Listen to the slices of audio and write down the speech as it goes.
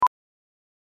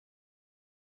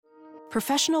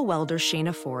Professional welder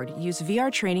Shayna Ford used VR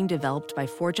training developed by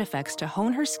ForgeFX to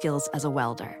hone her skills as a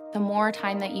welder. The more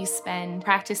time that you spend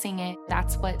practicing it,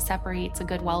 that's what separates a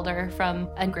good welder from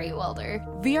a great welder.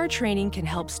 VR training can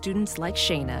help students like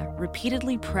Shayna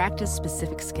repeatedly practice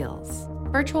specific skills.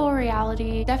 Virtual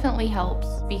reality definitely helps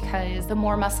because the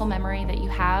more muscle memory that you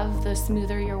have, the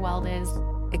smoother your weld is.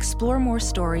 Explore more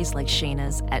stories like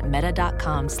Shayna's at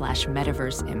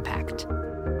meta.com/metaverseimpact.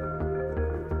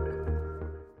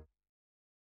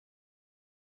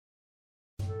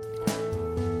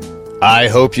 I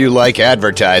hope you like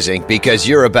advertising because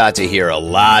you're about to hear a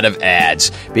lot of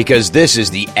ads because this is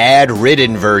the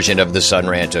ad-ridden version of the Son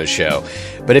Ranto Show.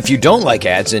 But if you don't like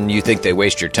ads and you think they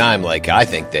waste your time like I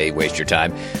think they waste your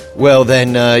time, well,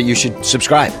 then you should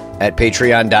subscribe at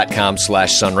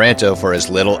patreon.com/sunranto for as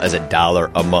little as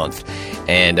 $1 a month.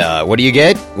 And what do you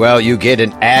get? Well, you get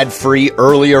an ad-free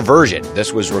earlier version.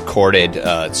 This was recorded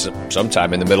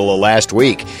sometime in the middle of last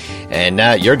week. And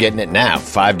you're getting it now,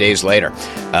 5 days later.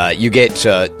 You get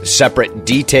separate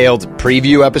detailed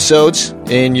preview episodes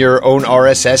in your own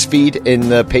RSS feed in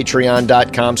the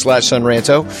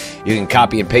patreon.com/sunranto. You can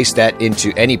copy and paste that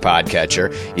into any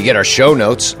podcatcher. You get our show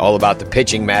notes all about the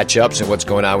pitching matchups and what's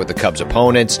going on with the Cubs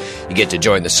opponents. You get to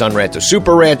join the Son Ranto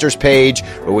Super Ranters page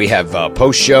where we have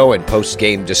post-show and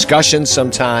post-game discussions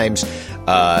sometimes.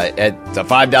 At the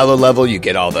 $5 level, you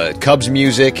get all the Cubs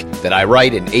music that I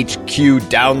write in HQ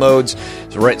downloads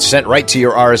sent right to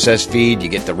your RSS feed. You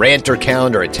get the Ranter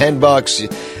calendar at $10,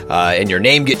 and your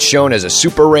name gets shown as a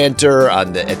Super Ranter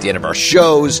at the end of our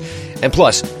shows. And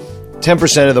plus,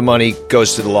 10% of the money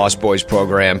goes to the Lost Boys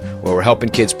program, where we're helping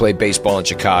kids play baseball in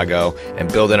Chicago and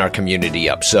building our community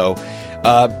up. So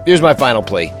here's my final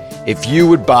plea. If you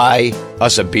would buy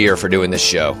us a beer for doing this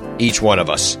show, each one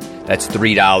of us, that's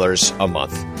 $3 a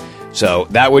month. So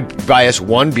that would buy us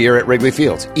one beer at Wrigley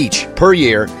Field, each, per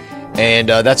year. And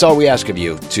that's all we ask of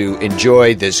you, to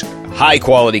enjoy this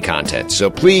high-quality content. So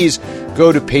please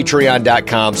go to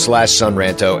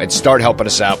patreon.com/sunranto and start helping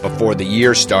us out before the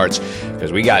year starts,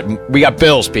 because we got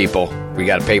bills, people. We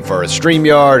got to pay for a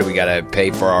StreamYard, we got to pay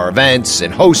for our events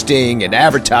and hosting and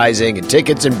advertising and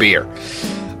tickets and beer.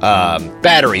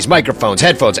 Batteries, microphones,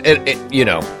 headphones, I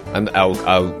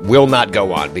will not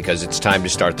go on because it's time to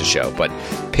start the show. But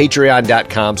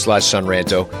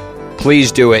patreon.com/sunranto,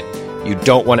 please do it. You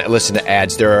don't want to listen to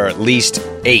ads. There are at least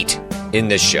 8 in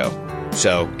this show.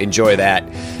 So enjoy that.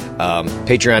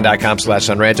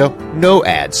 Patreon.com/sunranto, no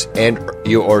ads. And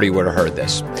you already would have heard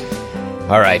this.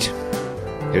 All right,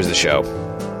 here's the show.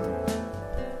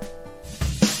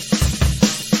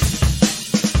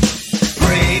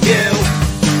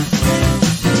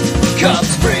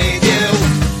 Cubs preview.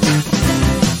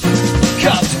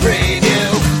 Cubs preview.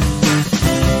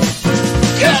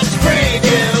 Cubs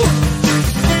preview.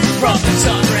 From the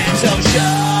Son Ranto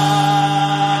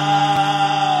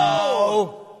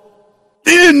Show.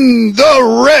 In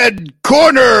the red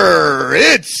corner,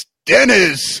 it's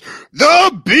Dennis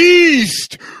the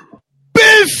Beast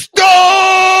Bisto!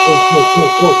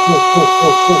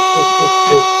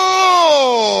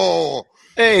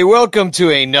 Hey, welcome to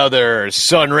another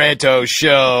Son Ranto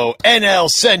Show NL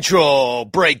Central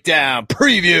breakdown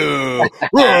preview.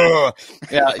 Yeah,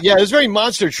 it was very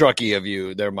monster trucky of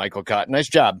you there, Michael Cotton. Nice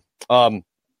job.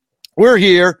 We're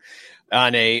here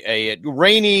on a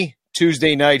rainy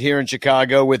Tuesday night here in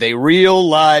Chicago with a real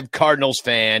live Cardinals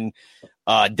fan,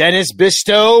 Dennis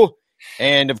Bisto,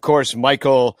 and of course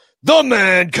Michael the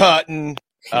Man Cotton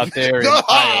out there.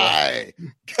 Hi,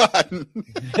 Cotton.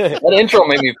 That intro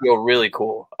made me feel really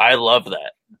cool. I love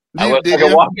that. I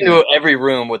could walk into every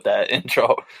room with that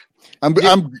intro.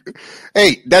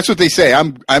 Hey, that's what they say.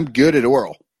 I'm good at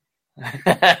oral.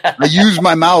 I use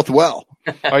my mouth well.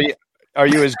 Are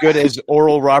you as good as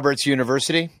Oral Roberts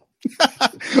University?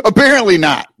 Apparently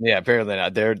not. Yeah, apparently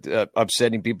not. They're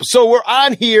upsetting people. So we're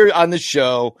on here on the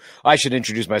show. I should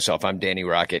introduce myself. I'm Danny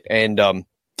Rocket, and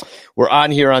we're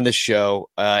on here on the show.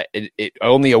 It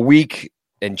only a week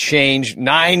and change,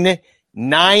 nine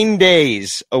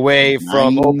days away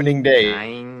from opening day.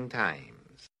 9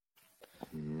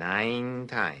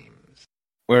 times.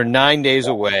 We're 9 days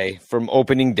away from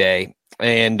opening day,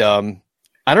 and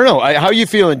I don't know. How are you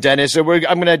feeling, Dennis? I'm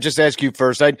going to just ask you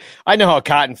first. I know how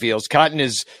Cotton feels. Cotton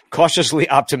is cautiously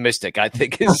optimistic, I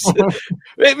think. I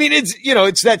mean,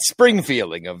 it's that spring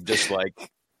feeling of just like.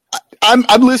 I'm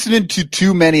listening to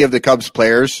too many of the Cubs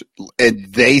players,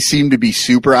 and they seem to be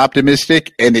super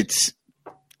optimistic, and it's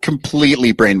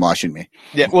completely brainwashing me.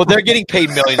 Yeah, well, they're getting paid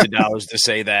millions of dollars to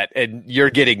say that, and you're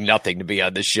getting nothing to be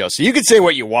on this show. So you can say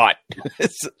what you want.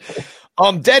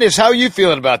 Dennis, how are you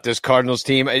feeling about this Cardinals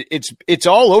team? It's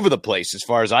all over the place as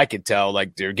far as I can tell.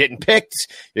 Like, they're getting picked.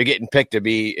 You're getting picked to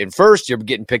be in first. You're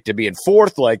getting picked to be in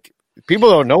fourth. Like, people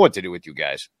don't know what to do with you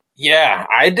guys. Yeah,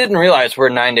 I didn't realize we're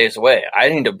 9 days away. I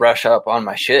need to brush up on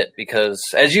my shit because,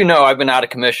 as you know, I've been out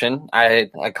of commission. I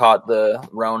caught the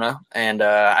Rona, and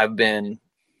I've been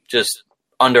just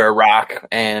under a rock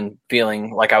and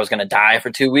feeling like I was going to die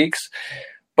for 2 weeks.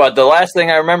 But the last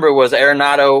thing I remember was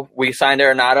Arenado. We signed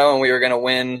Arenado, and we were going to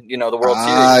win, the World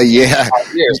Series. Yeah.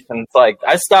 5 years. And it's like,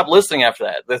 I stopped listening after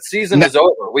that. The season is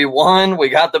over. We won. We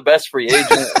got the best free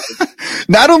agent.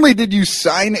 Not only did you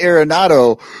sign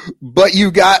Arenado, but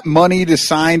you got money to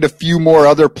sign a few more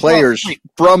other players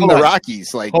from the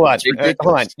Rockies. Like, hold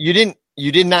on.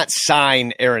 You did not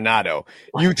sign Arenado.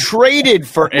 You traded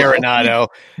for Arenado,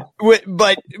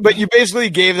 but you basically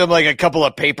gave them like a couple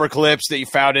of paper clips that you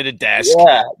found at a desk.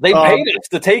 Yeah, they paid us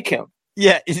to take him.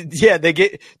 Yeah.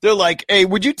 They're like, hey,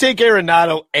 would you take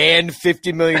Arenado and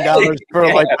 $50 million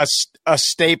for like a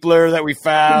stapler that we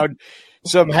found?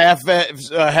 Some half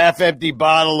empty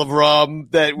bottle of rum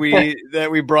that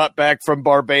we brought back from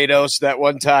Barbados that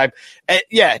one time.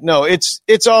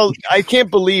 It's all. I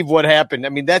can't believe what happened. I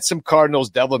mean, that's some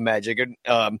Cardinals devil magic.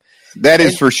 That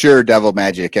is for sure devil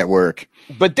magic at work.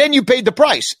 But then you paid the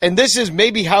price, and this is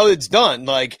maybe how it's done.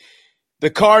 Like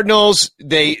the Cardinals,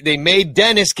 they made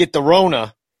Dennis get the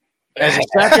Rona as a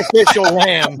sacrificial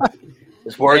lamb.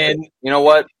 It's worth it. You know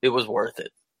what? It was worth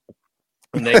it.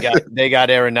 And they got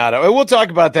Arenado. And we'll talk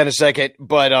about that in a second.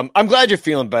 But I'm glad you're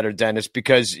feeling better, Dennis,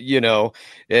 because you don't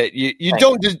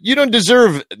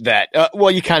deserve that. Well,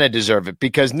 you kind of deserve it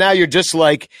because now you're just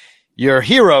like your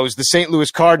heroes, the St. Louis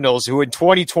Cardinals, who in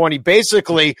 2020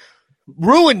 basically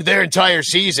ruined their entire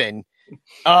season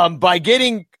by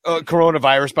getting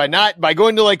coronavirus by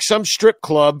going to like some strip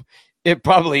club. It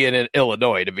probably in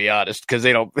Illinois, to be honest, because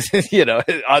they don't,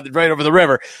 right over the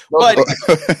river. But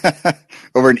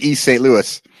over in East St.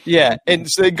 Louis. Yeah, and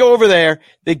so they go over there,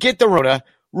 they get the Rona,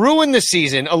 ruin the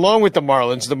season along with the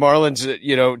Marlins. The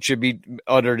Marlins, should be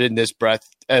uttered in this breath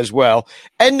as well.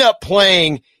 End up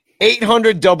playing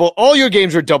 800 all your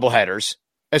games were doubleheaders,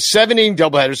 a 7-inning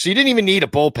doubleheader, so you didn't even need a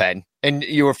bullpen, and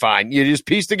you were fine. You just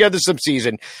pieced together some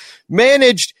season,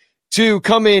 managed to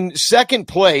come in second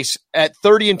place at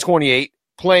 30-28,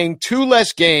 playing 2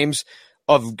 less games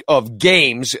of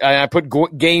games. And I put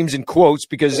games in quotes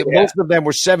because most of them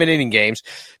were 7-inning games,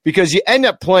 because you end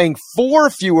up playing 4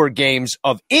 fewer games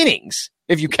of innings,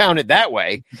 if you count it that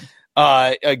way,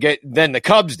 than the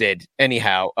Cubs did.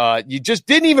 Anyhow, you just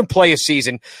didn't even play a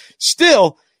season.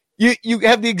 Still, you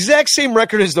have the exact same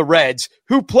record as the Reds,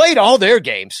 who played all their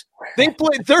games. They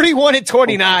played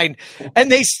 31-29,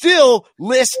 and they still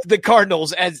list the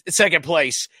Cardinals as second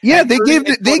place. Yeah, they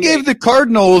gave the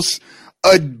Cardinals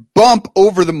a bump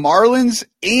over the Marlins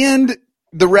and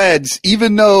the Reds,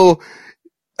 even though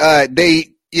they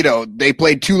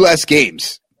played 2 less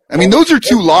games. I mean, those are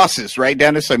 2 losses, right,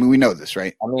 Dennis? I mean, we know this,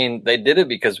 right? I mean, they did it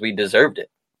because we deserved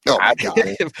it. Oh, my God.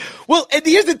 Well, and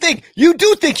here's the thing: you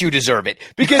do think you deserve it,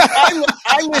 because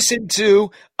I listened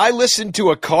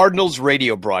to a Cardinals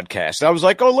radio broadcast. I was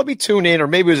like, oh, let me tune in, or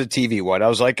maybe it was a TV one. I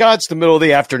was like, oh, it's the middle of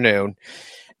the afternoon,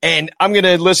 and I'm going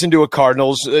to listen to a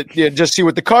Cardinals, just see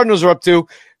what the Cardinals are up to.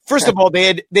 First of all, they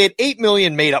had 8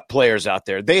 million made up players out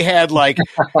there. They had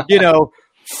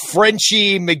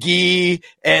Frenchie McGee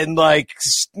and like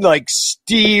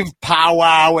Steve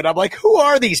Powwow, and I'm like, who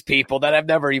are these people that I've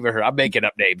never even heard? I'm making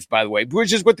up names, by the way,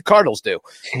 which is what the Cardinals do.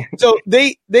 So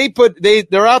they're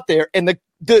out there, and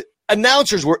the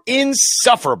announcers were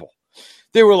insufferable.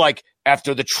 They were like,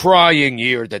 after the trying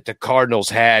year that the Cardinals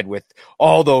had with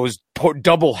all those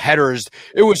double headers,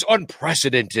 it was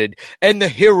unprecedented, and the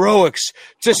heroics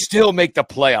to still make the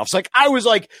playoffs. Like, I was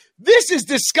like, this is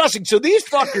disgusting. So these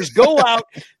fuckers go out,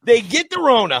 they get the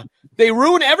Rona, they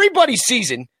ruin everybody's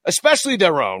season, especially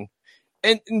their own.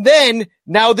 And then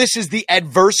now this is the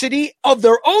adversity of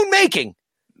their own making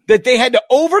that they had to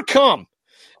overcome.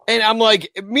 And I'm like,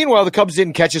 meanwhile, the Cubs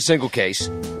didn't catch a single case.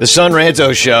 The Son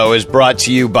Ranto Show is brought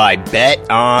to you by Bet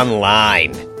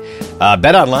Online.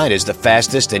 Bet Online is the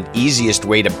fastest and easiest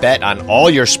way to bet on all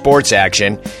your sports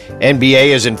action. NBA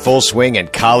is in full swing,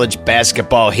 and college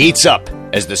basketball heats up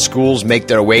as the schools make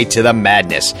their way to the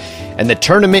madness. And the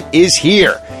tournament is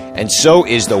here, and so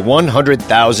is the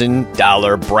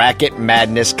 $100,000 Bracket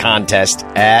Madness contest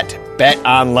at Bet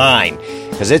Online,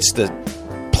 because it's the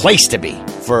place to be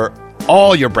for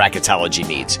all your bracketology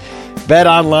needs. Bet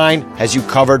Online has you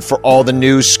covered for all the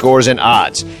news, scores, and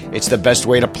odds. It's the best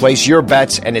way to place your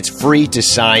bets, and it's free to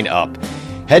sign up.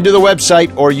 Head to the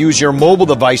website or use your mobile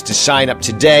device to sign up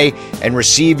today and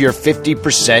receive your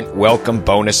 50% welcome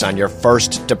bonus on your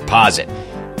first deposit.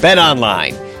 Bet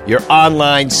Online, your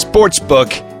online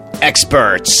sportsbook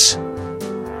experts.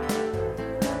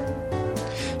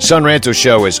 Son Ranto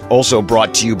Show is also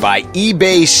brought to you by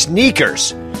eBay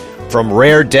Sneakers. From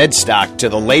rare dead stock to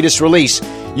the latest release,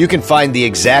 you can find the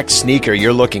exact sneaker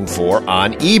you're looking for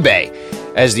on eBay.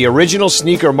 As the original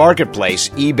sneaker marketplace,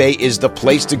 eBay is the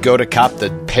place to go to cop the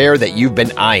pair that you've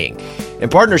been eyeing. In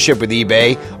partnership with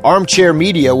eBay, Armchair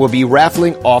Media will be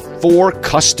raffling off 4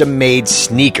 custom-made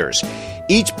sneakers.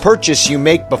 Each purchase you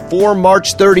make before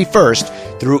March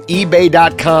 31st through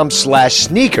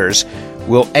ebay.com/sneakers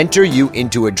will enter you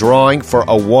into a drawing for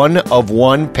a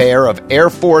one-of-one pair of Air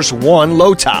Force One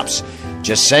low tops.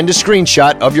 Just send a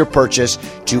screenshot of your purchase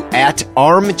to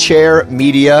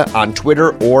 @ArmchairMedia on Twitter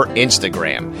or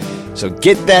Instagram. So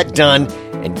get that done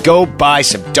and go buy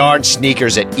some darn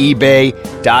sneakers at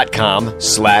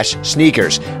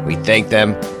ebay.com/sneakers. We thank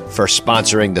them for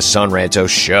sponsoring the Son Ranto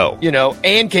Show. You know,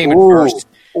 Ann came in first.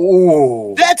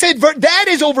 Ooh. That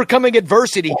is overcoming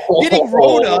adversity. Getting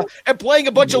Rona and playing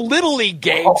a bunch of Little League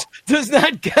games does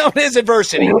not count as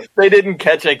adversity. They didn't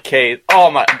catch a case. Oh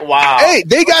my! Wow. Hey,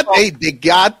 they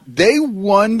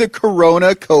won the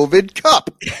Corona COVID Cup.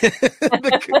 The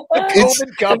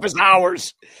COVID Cup is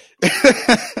ours.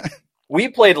 We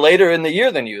played later in the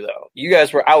year than you, though. You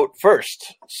guys were out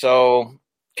first, so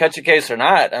catch a case or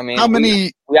not, I mean,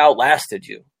 we outlasted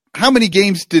you. How many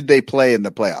games did they play in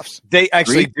the playoffs? They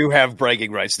actually do have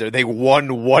bragging rights there. They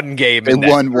won one game. They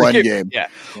won one game. Yeah.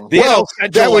 Well,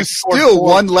 that was still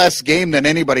one less game than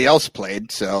anybody else played.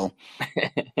 So,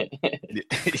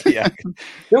 yeah.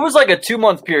 There was like a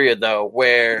 2-month period, though,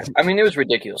 where, I mean, it was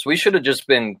ridiculous. We should have just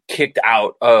been kicked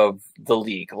out of the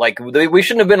league. Like, we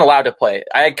shouldn't have been allowed to play.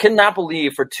 I cannot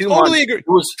believe for 2 months, agree. it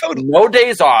was no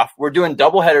days off. We're doing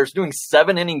doubleheaders, doing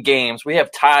 7-inning games. We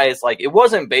have ties. Like, it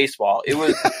wasn't baseball. It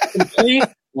was complete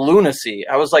lunacy.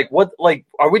 I was like, what? Like,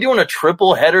 are we doing a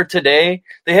triple header today?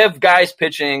 They have guys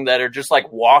pitching that are just like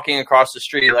walking across the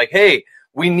street, like, hey,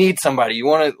 we need somebody. You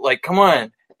want to, like, come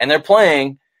on. And they're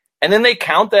playing. And then they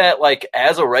count that like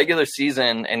as a regular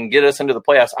season and get us into the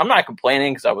playoffs. I'm not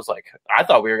complaining because I was like, I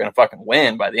thought we were going to fucking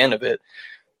win by the end of it.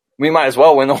 We might as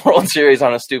well win the World Series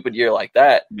on a stupid year like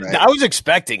that. right. I was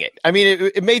expecting it. I mean,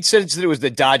 it made sense that it was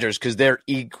the Dodgers because they're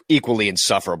equally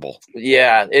insufferable.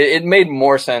 Yeah, it made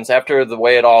more sense after the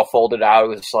way it all folded out. It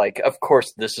was like, of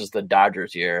course, this is the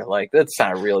Dodgers year. Like, that's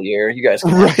not a real year. You guys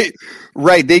can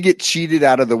Right. They get cheated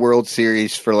out of the World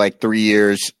Series for like 3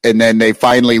 years, and then they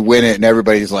finally win it, and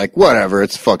everybody's like, whatever,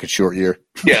 it's a fucking short year.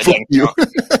 Yeah, Fuck you.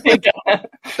 Like,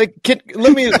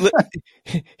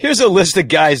 here's a list of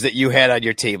guys that you had on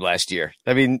your team last year.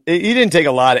 I mean, he didn't take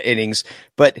a lot of innings,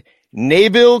 but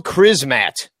Nabil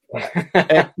Krismat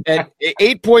at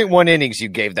 8.1 innings you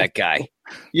gave that guy.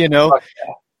 You know?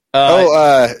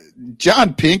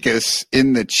 John Pincus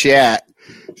in the chat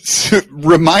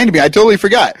reminded me, I totally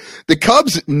forgot. The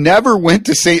Cubs never went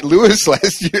to St. Louis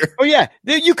last year. Oh, yeah.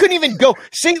 You couldn't even go.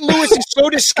 St. Louis is so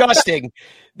disgusting.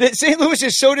 St. Louis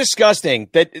is so disgusting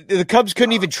that the Cubs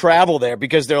couldn't even travel there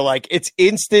because they're like, it's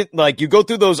instant. Like, you go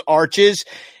through those arches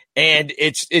and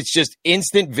it's just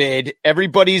instant vid.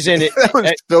 Everybody's in it.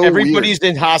 Everybody's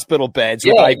in hospital beds.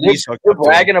 Yeah, you're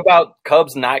bragging about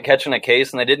Cubs not catching a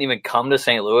case and they didn't even come to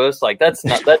St. Louis. Like, that's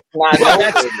not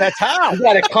that's how. You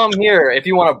got to come here if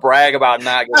you want to brag about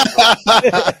not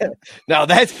getting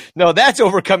that's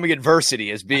overcoming adversity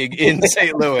as being in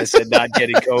St. Louis and not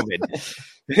getting COVID.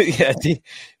 Yeah,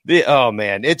 oh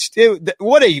man,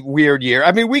 what a weird year.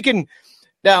 I mean,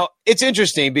 now it's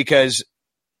interesting because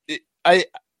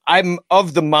I'm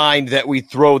of the mind that we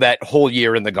throw that whole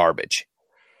year in the garbage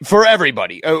for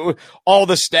everybody. All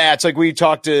the stats, like we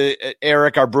talked to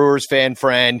Eric, our Brewers fan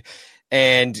friend,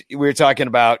 and we were talking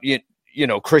about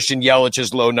Christian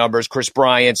Yelich's low numbers, Chris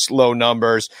Bryant's low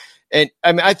numbers. And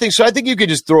I mean, I think you could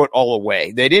just throw it all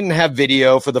away. They didn't have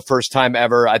video for the first time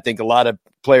ever. I think a lot of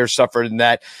players suffered in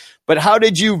that. But how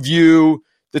did you view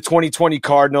the 2020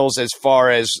 Cardinals as far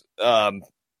as, I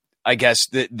guess,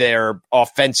 their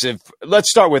offensive? Let's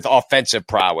start with offensive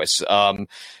prowess.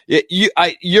 You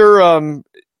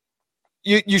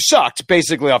sucked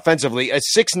basically offensively. A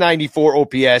 694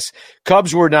 OPS.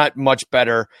 Cubs were not much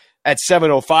better at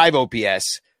 705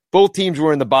 OPS. Both teams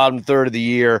were in the bottom third of the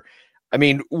year. I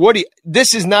mean,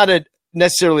 this is not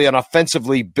necessarily an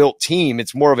offensively built team.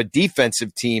 It's more of a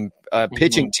defensive team,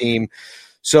 pitching team.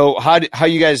 So how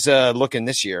you guys looking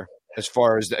this year as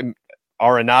far as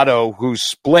Arenado, who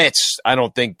splits, I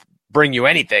don't think bring you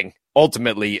anything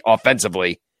ultimately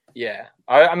offensively. Yeah.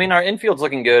 I mean, our infield's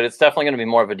looking good. It's definitely going to be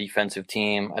more of a defensive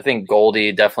team. I think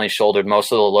Goldie definitely shouldered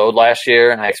most of the load last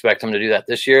year, and I expect him to do that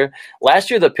this year. Last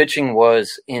year, the pitching was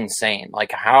insane.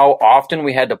 Like, how often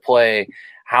we had to play,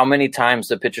 how many times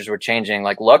the pitchers were changing.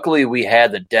 Like, luckily, we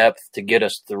had the depth to get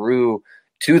us through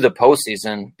to the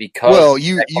postseason because – Well,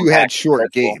 you had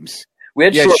short games. We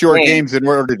had short games in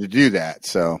order to do that,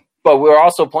 so – But we were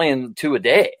also playing 2 a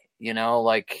day. You know,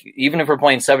 like, even if we're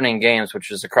playing 7-inning games, which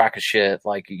is a crock of shit,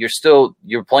 like,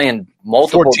 you're playing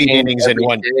multiple 14 innings in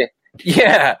one day.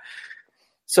 Yeah.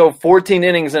 So 14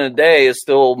 innings in a day is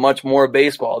still much more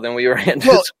baseball than we were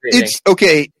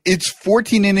anticipating. It's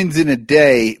 14 innings in a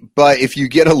day, but if you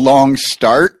get a long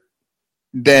start,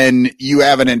 then you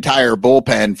have an entire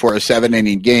bullpen for a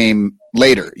 7-inning game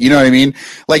later. You know what I mean?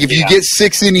 Like, if you get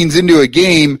 6 innings into a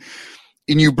game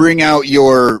and you bring out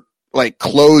your like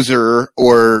closer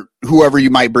or whoever you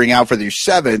might bring out for your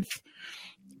 7th.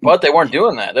 But they weren't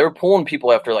doing that. They were pulling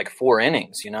people after like 4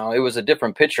 innings. You know, it was a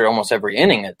different pitcher almost every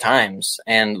inning at times.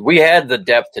 And we had the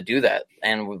depth to do that.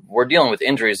 And we're dealing with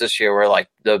injuries this year where like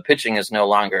the pitching is no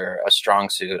longer a strong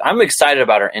suit. I'm excited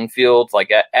about our infield.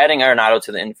 Like adding Arenado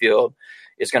to the infield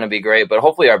is going to be great, but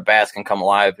hopefully our bats can come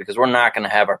alive because we're not going to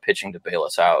have our pitching to bail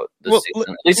us out this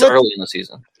season, at least early in the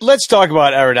season. Let's talk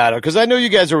about Arenado because I know you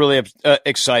guys are really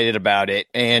excited about it,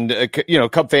 and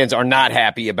Cub fans are not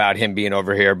happy about him being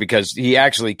over here because he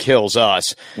actually kills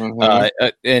us.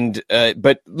 Mm-hmm.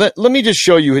 But let me just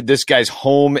show you this guy's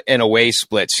home and away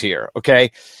splits here. Okay,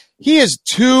 he is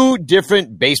 2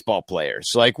 different baseball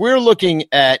players. Like we're looking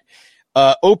at.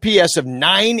 OPS of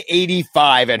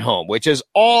 985 at home, which has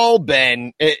all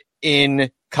been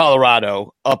in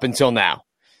Colorado up until now.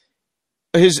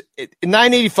 His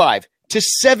 985 to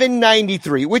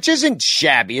 793, which isn't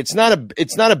shabby. It's not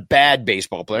a bad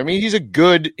baseball player. I mean, he's a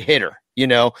good hitter, you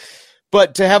know.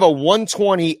 But to have a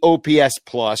 120 OPS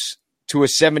plus to a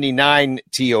 79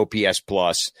 TOPS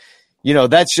plus, you know,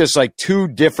 that's just like 2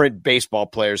 different baseball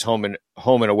players home and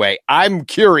away. I'm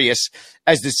curious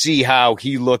as to see how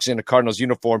he looks in a Cardinals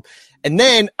uniform. And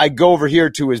then I go over here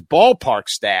to his ballpark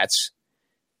stats.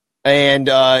 And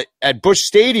at Busch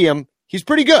Stadium, he's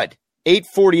pretty good.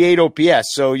 848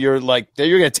 OPS. So you're going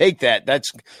to take that.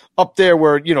 That's up there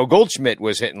where, you know, Goldschmidt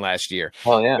was hitting last year.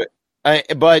 Oh, yeah.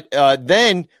 But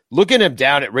then look at him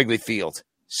down at Wrigley Field.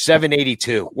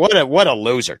 782. What a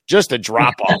loser. Just a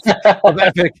drop off.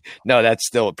 No, that's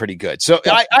still pretty good. So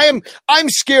I'm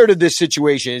scared of this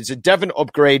situation. It's a definite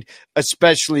upgrade,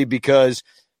 especially because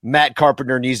Matt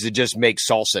Carpenter needs to just make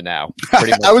salsa now.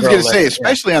 I was going to say,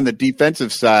 especially on the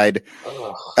defensive side,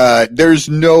 there's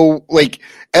no like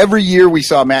every year we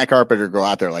saw Matt Carpenter go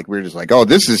out there like we're just like, oh,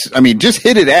 just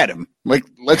hit it at him. Like,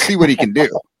 let's see what he can do.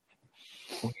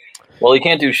 Well, he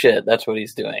can't do shit. That's what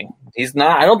he's doing. He's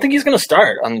not. I don't think he's going to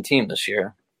start on the team this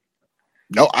year.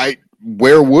 No,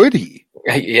 where would he?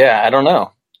 Yeah, I don't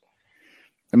know.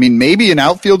 I mean, maybe an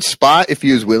outfield spot if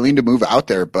he was willing to move out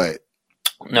there, but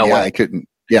no way. I couldn't.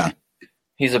 Yeah.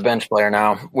 He's a bench player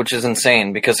now, which is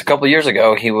insane because a couple of years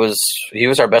ago he was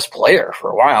our best player for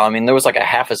a while. I mean, there was like a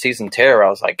half a season tear where I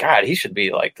was like, God, he should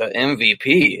be like the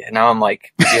MVP. And now I'm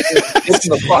like, get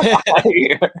the fuck out of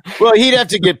here. Well, he'd have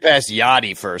to get past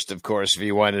Yachty first, of course, if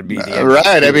he wanted to be the MVP.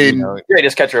 Right. I mean,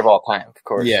 greatest catcher of all time, of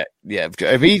course. Yeah.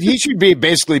 I mean, he should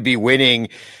basically be winning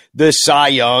the Cy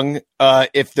Young.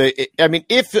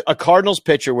 If a Cardinals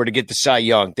pitcher were to get the Cy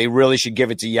Young, they really should give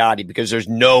it to Yachty because there's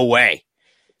no way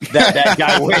that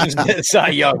guy wins the Cy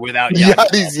Young without Yachty.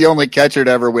 Yachty's the only catcher to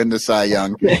ever win the Cy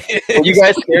Young. Were you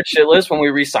guys scared shitless when we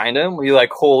re-signed him? Were you like,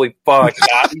 holy fuck,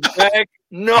 Yachty's back?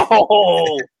 No.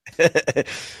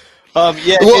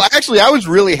 Well, actually, I was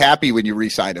really happy when you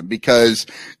re-signed him because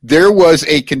there was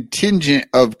a contingent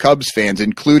of Cubs fans,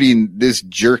 including this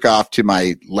jerk off to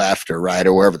my left or right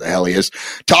or wherever the hell he is,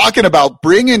 talking about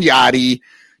bringing Yachty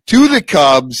to the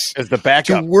Cubs as the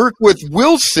backup to work with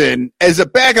Wilson as a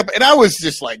backup. And I was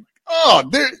just like, oh,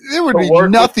 there would be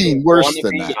nothing worse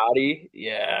than that. Yachty?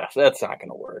 Yeah, that's not going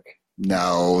to work.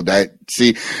 No,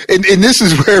 and this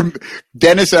is where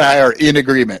Dennis and I are in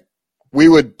agreement. We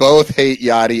would both hate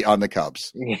Yachty on the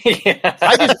Cubs.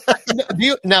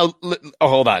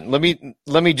 Hold on.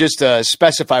 Let me just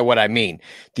specify what I mean.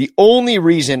 The only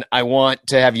reason I want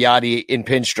to have Yachty in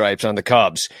pinstripes on the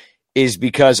Cubs is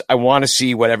because I want to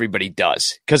see what everybody does.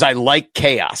 Because I like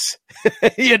chaos,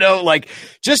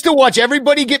 just to watch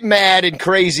everybody get mad and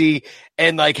crazy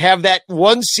and like have that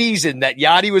one season that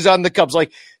Yachty was on the Cubs.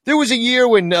 Like there was a year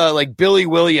when like Billy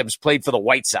Williams played for the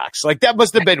White Sox. Like that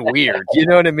must have been weird. You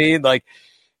know what I mean? Like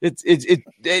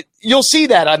you'll see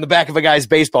that on the back of a guy's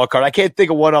baseball card. I can't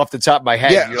think of one off the top of my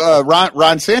head. Yeah,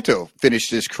 Ron Santo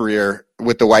finished his career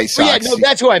with the White Sox. Yeah, no,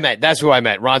 that's who I meant.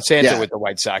 Ron Santo with the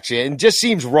White Sox. Yeah, and it just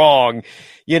seems wrong,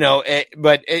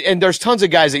 but there's tons of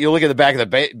guys that you look at the back of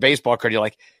the baseball card, you're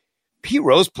like, Pete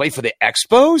Rose played for the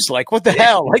Expos? Like, what the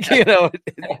hell? Like,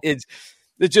 it's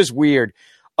just weird.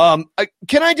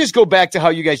 Can I just go back to how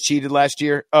you guys cheated last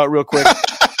year real quick?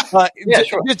 Yeah,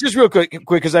 sure. Just real quick,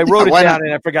 because I wrote it down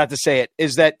and I forgot to say it,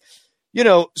 is that,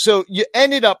 so you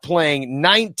ended up playing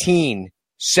 19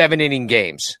 7-inning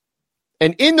games.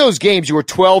 And in those games, you were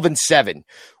 12-7,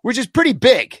 which is pretty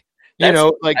big.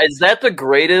 Is that the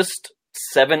greatest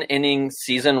 7-inning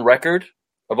season record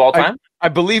of all time? I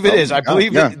believe it is. I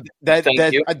believe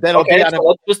that'll be on.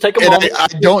 Let's just take a moment. I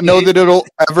don't know that it'll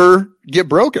ever get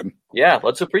broken. Yeah,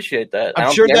 let's appreciate that.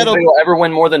 I'm sure that'll ever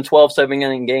win more than 12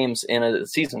 7-inning games in a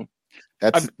season.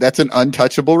 That's an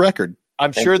untouchable record.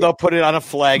 I'm sure they'll put it on a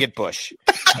flag at Busch.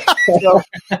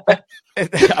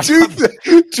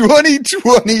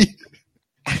 2020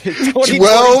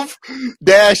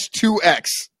 12-2X.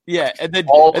 Yeah, and then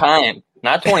all time,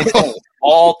 not 2020,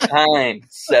 all time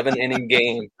 7-inning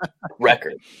game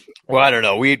record. Well, I don't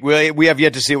know. We have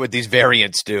yet to see what these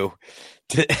variants do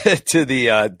to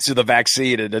the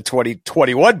vaccine in the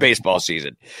 2021 baseball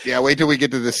season. Yeah, wait till we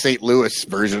get to the St. Louis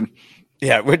version.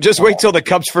 Yeah, just wait till the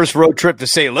Cubs' first road trip to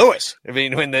St. Louis. I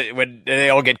mean, when they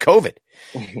all get COVID.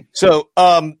 So,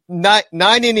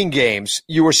 9-inning games,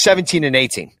 you were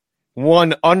 17-18,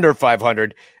 one under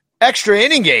 500. Extra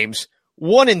inning games,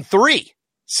 1-3.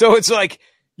 So it's like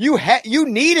you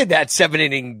needed that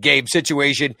 7-inning game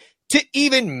situation to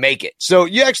even make it. So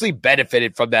you actually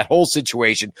benefited from that whole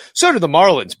situation. So did the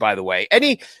Marlins, by the way.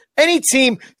 Any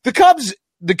team, the Cubs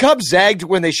zagged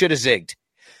when they should have zigged,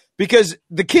 because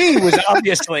the key was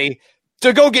obviously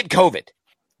to go get COVID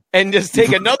and just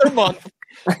take another month,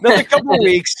 another couple of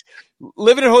weeks,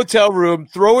 live in a hotel room,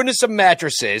 throw into some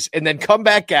mattresses, and then come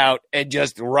back out and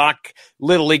just rock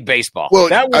Little League baseball. Well,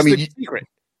 that was the secret.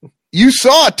 You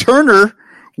saw Turner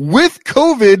with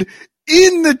COVID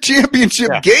in the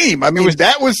championship game. I mean,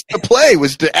 that was the play,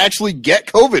 was to actually get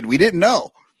COVID. We didn't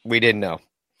know.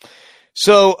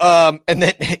 So, and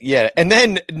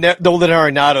then Nolan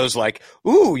Arenado's like,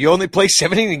 "Ooh, you only play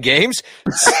 7-inning games?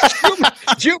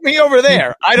 Shoot me over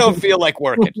there. I don't feel like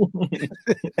working."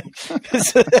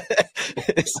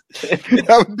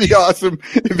 That would be awesome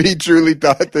if he truly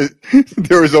thought that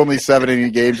there was only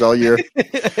 7-inning games all year.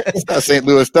 That's how St.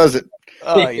 Louis does it.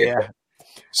 Oh yeah.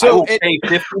 So I will pay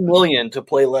 $50 million to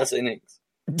play less innings.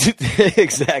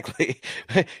 Exactly.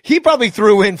 He probably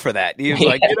threw in for that. He was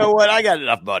like, you know what? I got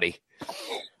enough money.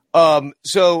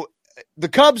 So the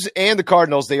Cubs and the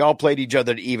Cardinals, they all played each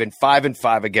other to even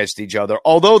 5-5 against each other.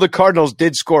 Although the Cardinals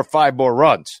did score 5 more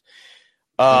runs.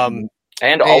 And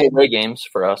all away games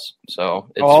for us.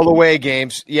 So it's all away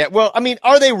games. Yeah. Well, I mean,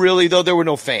 are they really though? There were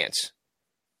no fans.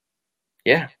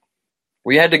 Yeah.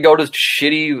 We had to go to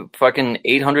shitty fucking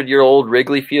 800-year-old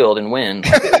Wrigley Field and win.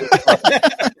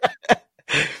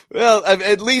 Well,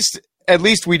 at least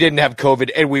we didn't have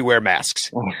COVID and we wear masks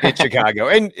in Chicago.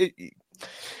 And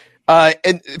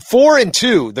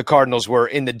 4-2, the Cardinals were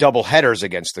in the double headers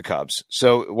against the Cubs.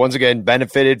 So once again,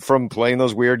 benefited from playing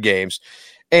those weird games.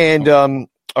 And all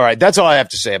right, that's all I have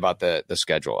to say about the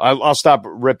schedule. I'll stop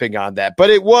ripping on that.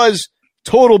 But it was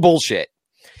total bullshit.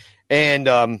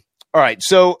 And all right,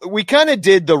 so we kind of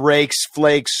did the rakes,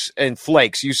 flakes, and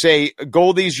flakes. You say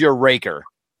Goldie's your raker,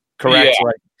 correct? Yeah.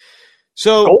 Right.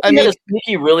 So Goldie had a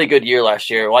sneaky, really good year last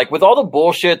year. Like, with all the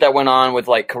bullshit that went on with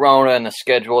like Corona and the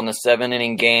schedule and the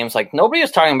 7-inning games, like nobody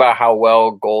is talking about how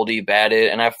well Goldie batted.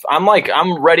 And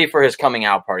I'm ready for his coming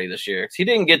out party this year, because he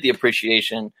didn't get the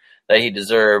appreciation that he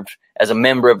deserved as a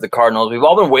member of the Cardinals. We've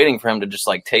all been waiting for him to just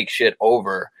like take shit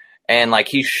over. And like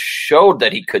he showed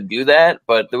that he could do that,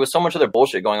 but there was so much other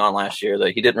bullshit going on last year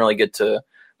that we didn't get to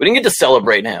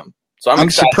celebrate him. So I'm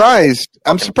surprised.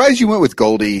 I'm surprised you went with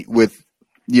Goldie with,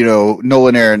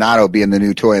 Nolan Arenado being the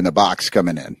new toy in the box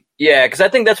coming in. Yeah, because I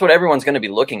think that's what everyone's going to be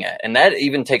looking at. And that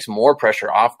even takes more pressure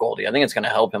off Goldie. I think it's going to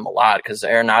help him a lot, because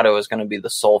Arenado is going to be the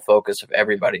sole focus of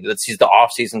everybody. He's the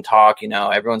off-season talk,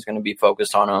 everyone's going to be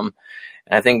focused on him.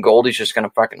 And I think Goldie's just going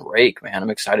to fucking rake, man. I'm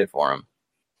excited for him.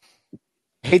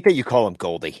 I hate that you call him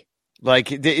Goldie.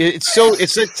 Like, it's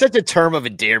such a term of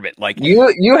endearment. Like, you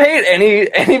hate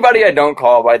anybody I don't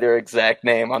call by their exact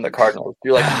name on the Cardinals.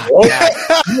 You're like, what?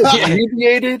 You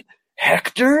abbreviated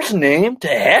Hector's name to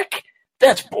Heck?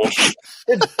 That's bullshit.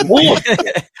 It's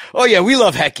bullshit. Oh yeah, we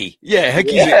love Hecky. Yeah,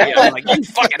 Hecky's I'm like, you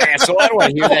fucking asshole. I don't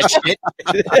want to hear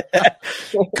that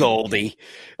shit. Goldie.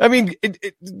 I mean,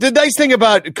 the nice thing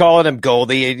about calling him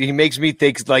Goldie, he makes me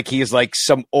think like he's like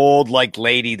some old like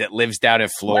lady that lives down in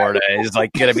Florida is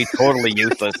like gonna be totally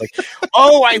useless. Like,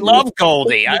 oh, I love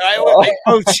Goldie.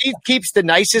 Oh, she keeps the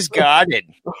nicest garden.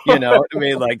 You know, I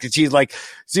mean, like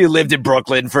she lived in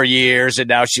Brooklyn for years and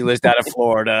now she lives down in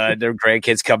Florida and their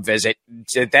grandkids come visit.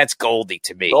 That's Goldie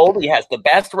to me. Goldie has the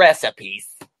best recipes.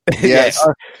 Yes.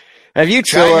 Have you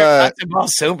tried her matzo ball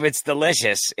soup? It's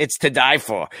delicious. It's to die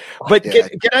for. But can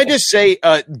I just say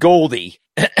Goldie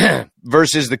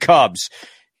versus the Cubs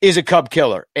is a Cub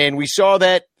killer. And we saw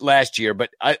that last year, but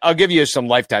I'll give you some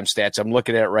lifetime stats. I'm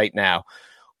looking at it right now.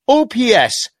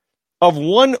 OPS of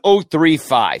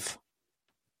 103.5.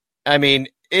 I mean,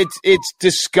 it's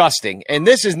disgusting. And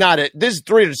this is this is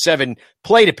 307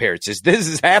 plate appearances. This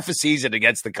is half a season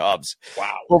against the Cubs.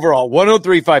 Wow. Overall,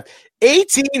 103.5.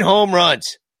 18 home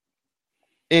runs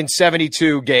in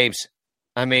 72 games.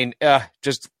 I mean,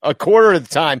 just a quarter of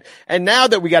the time. And now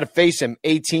that we got to face him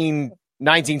 18,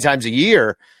 19 times a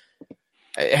year.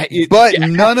 But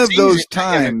none of those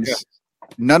times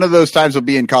will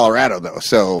be in Colorado, though.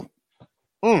 So,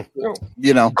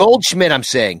 you know. Goldschmidt, I'm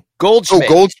saying. Goldschmidt. Oh,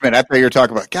 Goldschmidt. I thought you were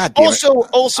talking about. God damn it.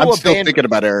 Also, I'm still thinking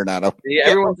about Arenado. Yeah,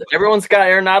 everyone's got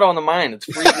Arenado on the mind. It's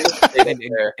free.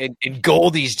 and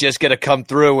Goldie's just going to come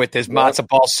through with his matzo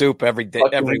ball soup every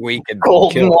week. And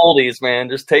golden oldies, man.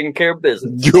 Just taking care of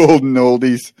business. Golden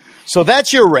oldies. So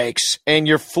that's your rakes and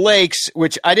your flakes,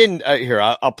 which I didn't here.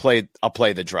 I'll play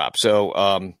the drop.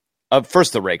 So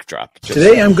first the rake drop.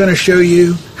 Today I'm going to show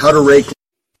you how to rake.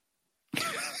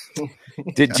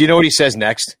 Do you know what he says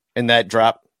next in that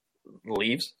drop?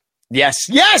 Leaves. Yes.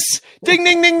 Ding,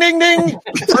 ding, ding, ding, ding.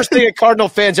 First thing a Cardinal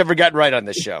fan's ever gotten right on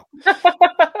this show.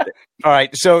 All right,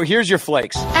 so here's your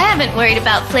flakes. I haven't worried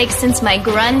about flakes since my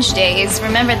grunge days.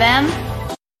 Remember them?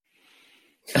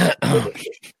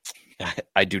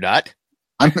 I do not.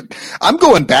 I'm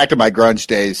going back to my grunge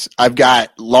days. I've got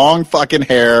long fucking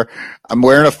hair. I'm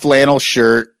wearing a flannel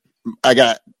shirt. I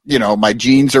got, my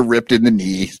jeans are ripped in the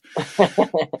knees.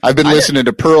 I've been listening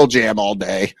to Pearl Jam all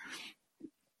day.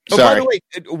 Sorry. Oh, by the way,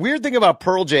 weird thing about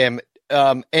Pearl Jam,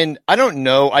 and I don't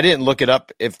know, I didn't look it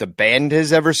up if the band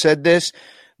has ever said this,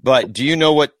 but do you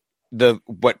know what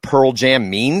Pearl Jam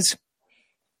means?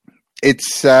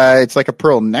 It's like a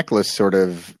pearl necklace sort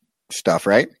of stuff,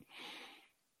 right?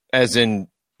 As in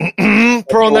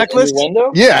pearl necklace?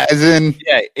 Yeah, as in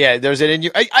yeah. There's an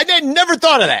innuendo. I never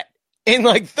thought of that in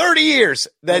like 30 years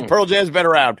that Pearl Jam's been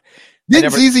around.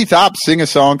 Didn't ZZ Top sing a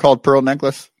song called Pearl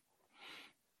Necklace?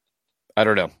 I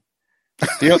don't know.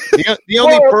 The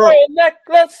only pearl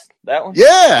necklace. That one.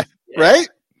 Yeah, right.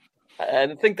 I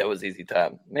didn't think that was Easy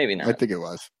Top. Maybe not. I think it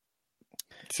was.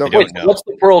 So what's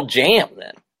the Pearl Jam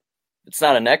then? It's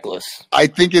not a necklace. I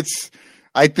think it's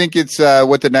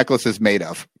what the necklace is made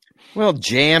of. Well,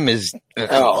 jam is.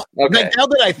 Oh, okay. Now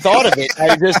that I thought of it,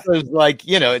 I just was like,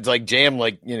 it's like jam,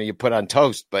 like you put on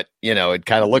toast, but it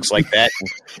kind of looks like that.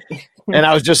 And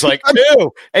I was just like,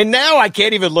 ew. And now I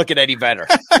can't even look at Eddie Vedder.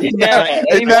 And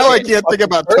now I can't think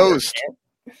about toast.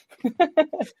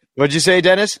 What'd you say,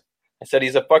 Dennis? I said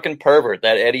he's a fucking pervert,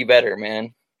 that Eddie Vedder,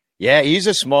 man. Yeah, he's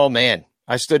a small man.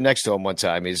 I stood next to him one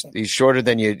time. He's shorter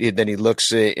than he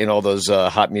looks in all those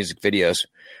hot music videos.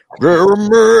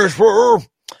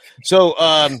 So,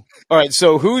 all right.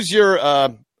 So who's your,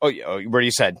 where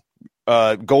you said,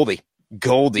 Goldie.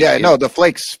 Yeah, no, the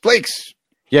flakes.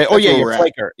 Yeah. Oh, yeah, your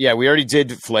flaker. Yeah, we already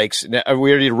did flakes. We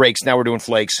already did rakes. Now we're doing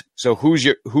flakes. So who's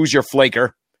your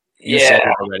flaker? You said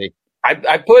it already.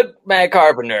 I put Matt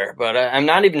Carpenter, but I'm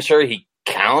not even sure he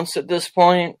counts at this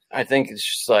point. I think it's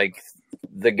just like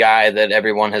the guy that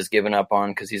everyone has given up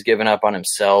on because he's given up on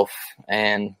himself.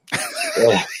 And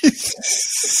he's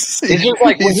just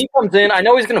like, when he comes in, I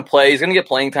know he's going to play. He's going to get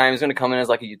playing time. He's going to come in as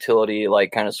like a utility,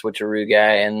 like kind of switcheroo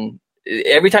guy. And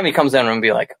every time he comes in, I'm going to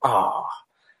be like, oh.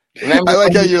 I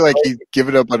like how you're like he's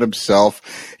giving up on himself.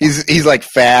 He's like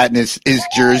fat and his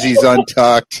jersey's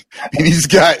untucked and he's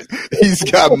got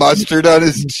mustard on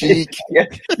his cheek. Yeah.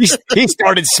 He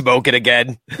started smoking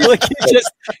again. Like he just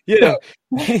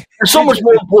there's so much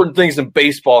more important things than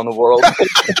baseball in the world.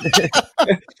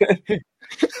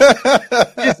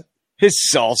 His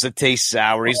salsa tastes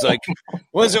sour. He's like,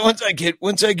 once I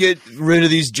get rid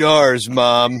of these jars,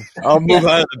 Mom, I'll move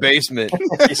out of the basement.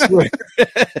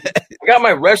 I got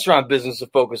my restaurant business to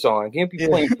focus on. I can't be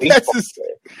playing baseball. That's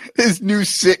his new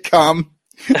sitcom.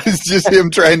 It's just him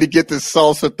trying to get this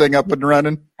salsa thing up and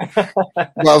running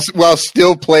while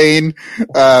still playing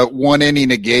one inning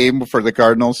a game for the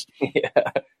Cardinals. Yeah.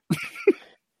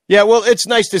 Yeah, well, it's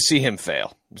nice to see him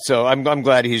fail. So I'm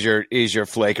glad he's your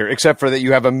flaker, except for that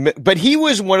you have but he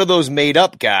was one of those made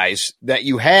up guys that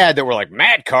you had that were like,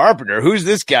 Matt Carpenter, who's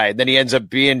this guy? And then he ends up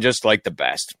being just like the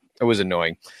best. It was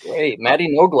annoying. Wait, Matty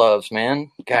No Gloves, man.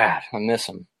 God, I miss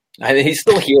him. He's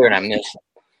still here and I miss him.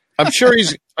 I'm sure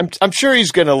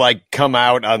he's gonna like come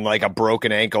out on like a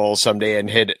broken ankle someday and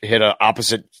hit an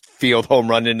opposite field home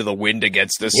run into the wind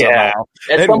against us somehow.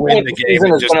 At some point, the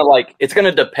season is it's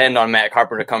gonna depend on Matt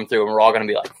Carpenter to come through, and we're all gonna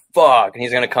be like, "Fuck!" And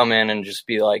he's gonna come in and just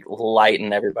be like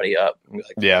lighting everybody up.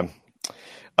 Yeah,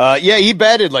 he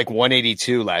batted like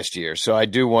 182 last year, so I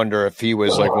do wonder if he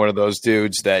was like one of those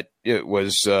dudes that it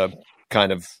was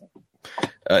kind of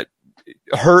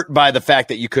hurt by the fact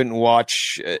that you couldn't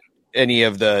watch any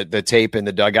of the tape in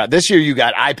the dugout. This year you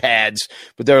got iPads,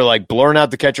 but they're like blurring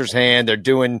out the catcher's hand. They're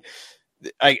doing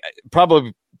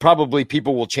probably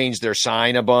people will change their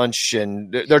sign a bunch,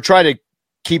 and they're trying to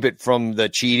keep it from the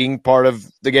cheating part of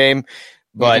the game.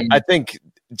 But I think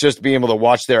just being able to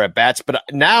watch their at bats. But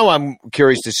now I'm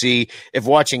curious to see if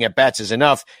watching at bats is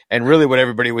enough. And really, what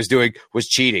everybody was doing was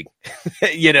cheating.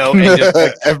 And just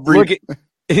like,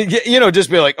 just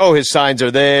be like, oh, his signs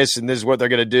are this, and this is what they're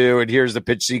going to do, and here's the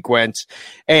pitch sequence.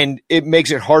 And it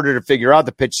makes it harder to figure out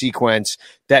the pitch sequence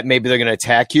that maybe they're going to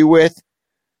attack you with.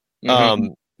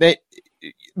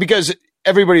 Because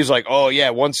everybody's like, oh,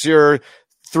 yeah, once you're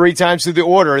 3 times through the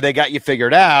order, they got you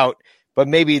figured out. But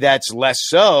maybe that's less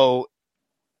so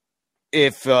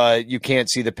if you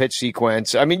can't see the pitch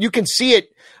sequence. I mean, you can see it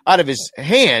out of his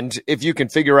hand if you can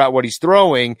figure out what he's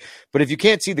throwing. But if you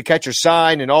can't see the catcher's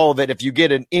sign and all of it, if you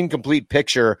get an incomplete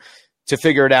picture to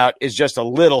figure it out, is just a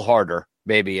little harder,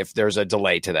 maybe, if there's a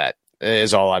delay to that,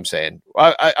 is all I'm saying.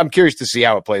 I'm curious to see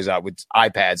how it plays out with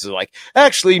iPads. It's like,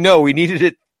 actually, no, we needed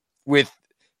it with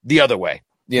the other way,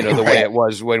 the way it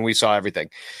was when we saw everything.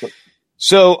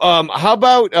 So how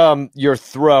about your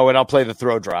throw, and I'll play the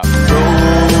throw drop.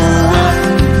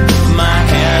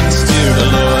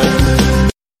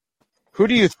 Who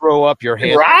do you throw up your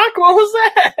hand? Rock? What was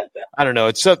that? I don't know.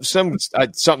 It's something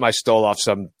I stole off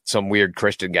some weird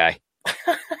Christian guy.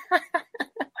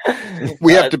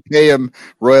 We have to pay him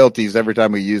royalties every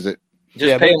time we use it.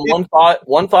 Just pay him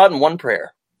one thought and one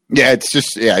prayer. Yeah, it's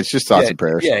just thoughts and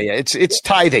prayers. Yeah. It's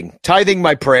tithing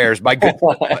my prayers. My good.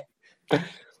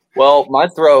 Well, my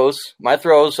throws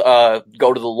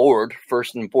go to the Lord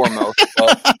first and foremost.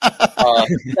 But,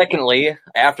 secondly,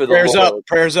 after the Lord,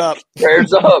 prayers up.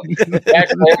 Jack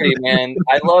Flaherty, man,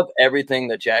 I love everything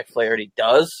that Jack Flaherty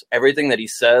does, everything that he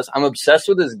says. I'm obsessed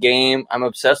with his game. I'm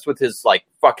obsessed with his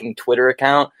fucking Twitter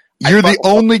account. You're the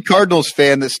only Cardinals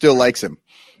fan that still likes him.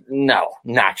 No,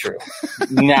 not true.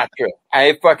 Not true.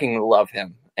 I fucking love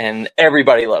him, and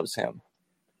everybody loves him.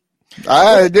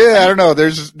 I don't know.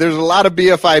 There's a lot of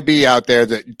BFIB out there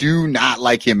that do not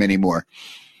like him anymore.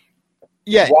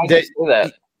 Yeah, why do you say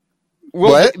that?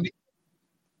 What?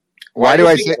 Why do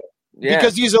I say? Yeah.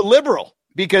 Because he's a liberal.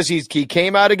 Because he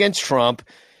came out against Trump,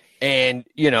 and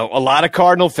a lot of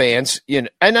Cardinal fans. And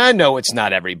I know it's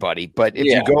not everybody, but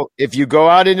if you go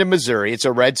out into Missouri, it's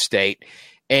a red state,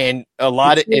 and a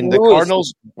lot of the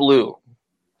Cardinals blue.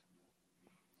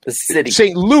 The city.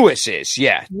 St. Louis is,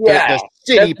 yeah. Yeah. The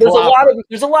city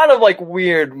there's a lot of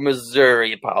weird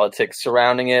Missouri politics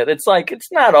surrounding it. It's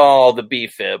it's not all the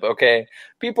BFib, okay?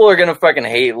 People are gonna fucking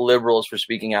hate liberals for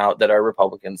speaking out that are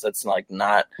Republicans. That's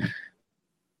not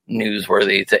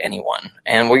newsworthy to anyone.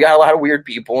 And we got a lot of weird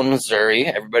people in Missouri.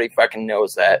 Everybody fucking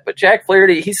knows that. But Jack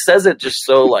Flaherty, he says it just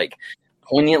so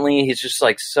poignantly. He's just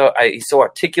he's so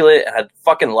articulate, and I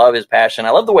fucking love his passion. I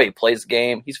love the way he plays the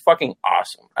game. He's fucking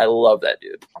awesome. I love that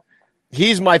dude.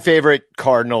 He's my favorite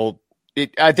Cardinal.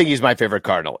 I think he's my favorite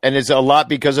Cardinal, and it's a lot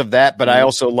because of that. But I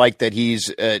also like that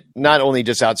he's not only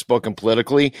just outspoken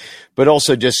politically, but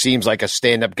also just seems like a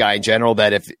stand-up guy in general.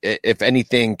 That if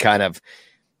anything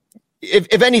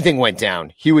if anything went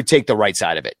down, he would take the right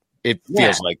side of it. It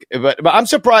feels like. But I'm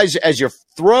surprised as your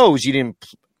throws, you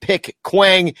didn't pick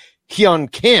Kwang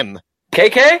Hyun Kim.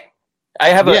 KK? I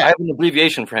have an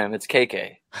abbreviation for him. It's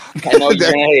KK. I know you're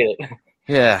going to hate it.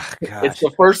 Yeah. God. It's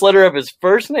the first letter of his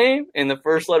first name and the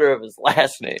first letter of his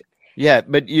last name. Yeah,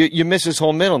 but you miss his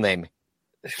whole middle name.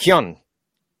 Hyun.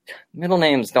 Middle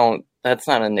names that's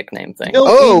not a nickname thing.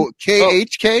 Oh,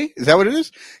 KHK? Is that what it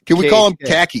is? Can we call him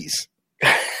Khakis?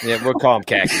 Yeah, we'll call him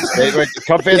Khakis.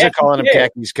 Cub fans are calling him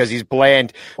Khakis because he's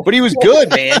bland, but he was good,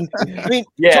 man. I mean,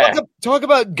 talk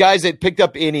about guys that picked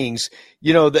up innings.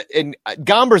 And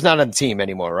Gomber's not on the team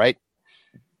anymore, right?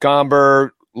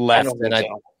 Gomber left,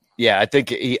 I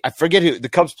think I forget who the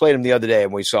Cubs played him the other day,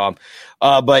 and we saw him.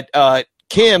 But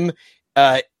Kim,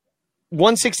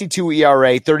 162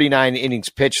 ERA, 39 innings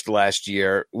pitched last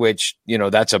year, which,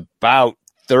 that's about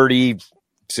 30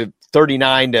 to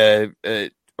 39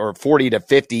 to or 40 to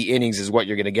 50 innings is what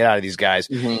you're going to get out of these guys.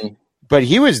 Mm-hmm. But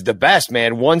he was the best,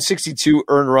 man. 162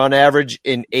 earned run average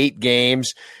in 8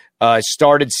 games,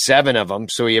 started 7 of them.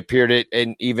 So he appeared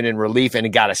even in relief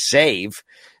and got a save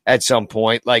at some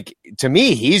point. Like, to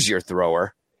me, he's your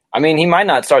thrower. I mean, he might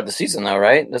not start the season, though,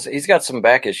 right? He's got some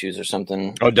back issues or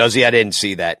something. Oh, does he? I didn't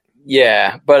see that.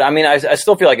 Yeah, but I mean, I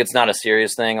still feel like it's not a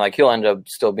serious thing. Like, he'll end up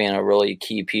still being a really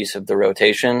key piece of the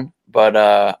rotation. But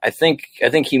I think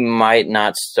he might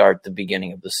not start the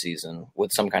beginning of the season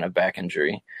with some kind of back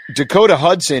injury. Dakota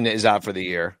Hudson is out for the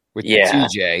year with the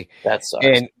TJ. That sucks.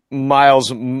 And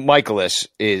Miles Michaelis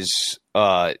is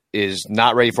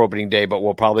not ready for opening day, but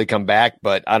will probably come back.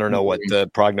 But I don't know what the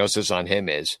prognosis on him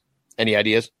is. Any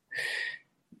ideas?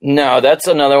 No, that's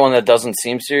another one that doesn't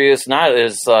seem serious. Not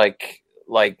as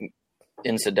like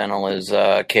incidental as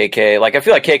KK. Like, I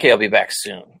feel like KK will be back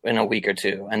soon, in a week or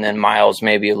two, and then Miles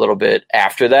maybe a little bit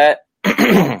after that.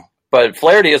 But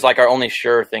Flaherty is like our only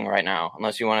sure thing right now,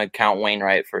 unless you want to count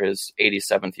Wainwright for his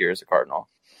 87th year as a Cardinal.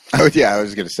 Oh yeah, I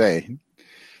was going to say,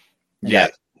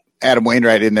 Adam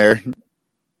Wainwright in there,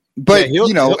 but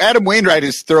Adam Wainwright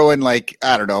is throwing like,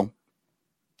 I don't know,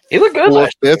 he looked good.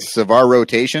 4/5 of our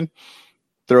rotation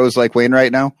throws like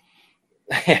Wainwright now.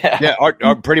 Yeah,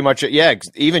 pretty much. Yeah,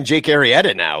 even Jake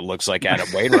Arrieta now looks like Adam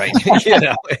Wainwright.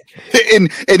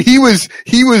 And he was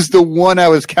the one I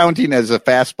was counting as a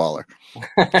fastballer.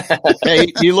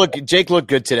 Hey, Jake looked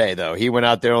good today, though. He went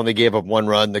out there, only gave up 1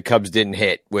 run. The Cubs didn't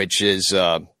hit, which is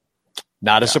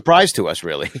not a surprise to us,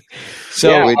 really.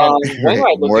 So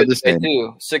Wainwright looked good today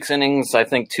too. 6 innings, I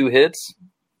think 2 hits,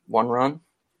 1 run.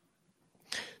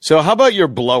 So how about your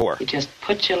blower? You just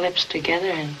put your lips together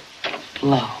and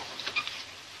blow.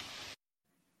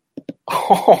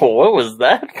 Oh, what was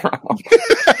that from?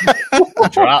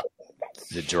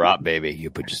 The drop, baby. You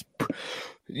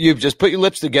just put your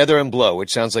lips together and blow,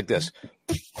 which sounds like this.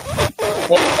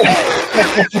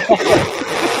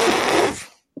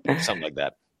 Something like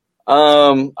that.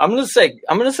 I'm gonna say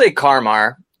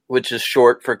Carmar, which is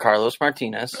short for Carlos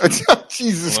Martinez.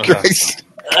 Jesus Christ.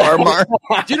 Carmar.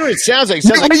 Do you know what it sounds like?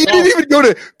 You didn't even go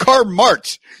to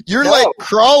Carmart. You're like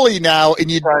Crawley now,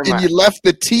 and you left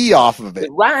the T off of it.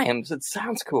 It rhymes. It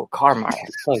sounds cool. Carmar.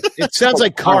 It sounds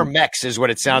like Carmex is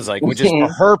what it sounds like, which is for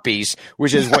herpes,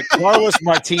 which is what Carlos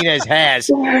Martinez has.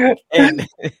 And I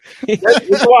got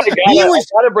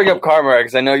to bring up Carmar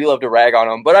because I know you love to rag on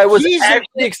him, but I was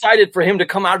actually excited for him to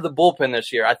come out of the bullpen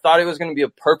this year. I thought it was going to be a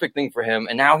perfect thing for him,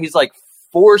 and now he's like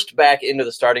forced back into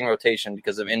the starting rotation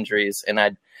because of injuries, and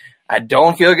I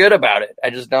don't feel good about it. I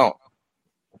just don't.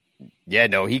 Yeah,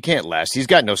 no, he can't last. He's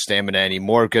got no stamina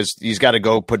anymore because he's got to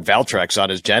go put Valtrex on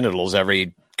his genitals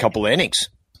every couple innings.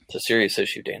 It's a serious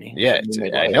issue, Danny. Yeah,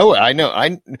 I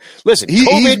know. Listen,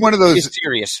 he's one of those is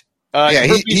serious.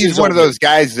 He's one of those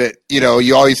guys that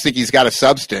you always think he's got a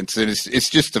substance, and it's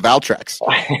just the Valtrex.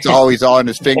 It's always all in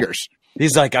his fingers.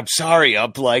 He's like, I'm sorry,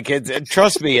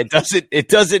 trust me, it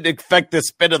doesn't affect the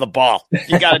spin of the ball.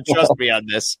 You got to trust me on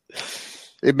this.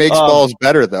 It makes balls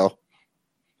better, though.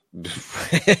 Woo!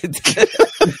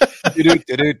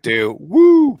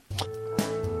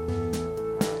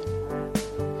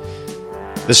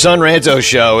 The Son Ranto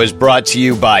Show is brought to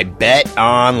you by Bet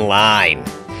Online.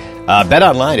 Bet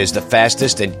Online is the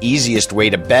fastest and easiest way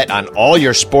to bet on all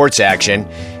your sports action.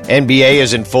 NBA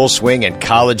is in full swing and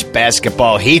college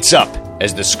basketball heats up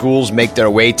as the schools make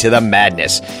their way to the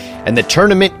madness. And the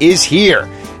tournament is here.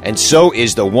 And so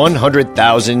is the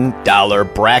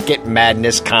 $100,000 Bracket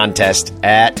Madness contest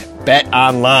at Bet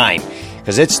Online.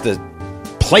 Because it's the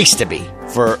place to be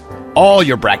for all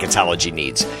your bracketology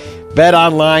needs. Bet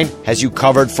Online has you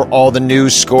covered for all the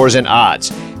news, scores, and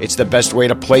odds. It's the best way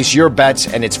to place your bets,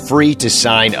 and it's free to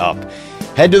sign up.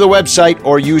 Head to the website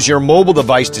or use your mobile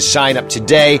device to sign up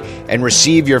today and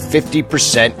receive your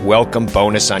 50% welcome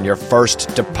bonus on your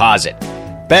first deposit.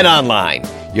 Bet Online,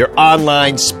 your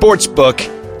online sportsbook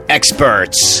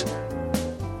experts.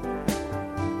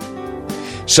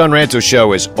 Son Ranto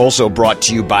Show is also brought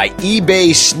to you by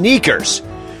eBay Sneakers.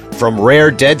 From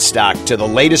rare dead stock to the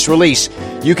latest release,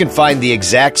 you can find the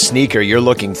exact sneaker you're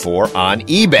looking for on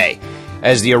eBay.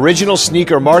 As the original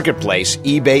sneaker marketplace,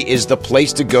 eBay is the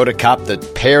place to go to cop the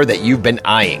pair that you've been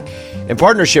eyeing. In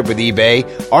partnership with eBay,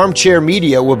 Armchair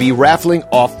Media will be raffling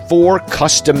off 4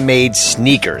 custom-made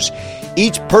sneakers.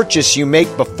 Each purchase you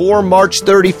make before March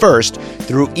 31st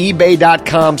through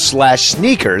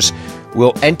ebay.com/sneakers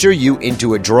will enter you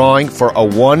into a drawing for a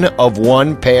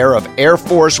 1-of-1 pair of Air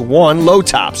Force One low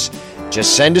tops.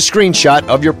 Just send a screenshot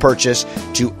of your purchase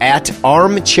to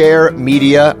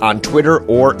 @armchairmedia on Twitter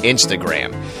or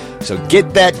Instagram. So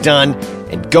get that done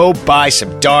and go buy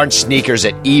some darn sneakers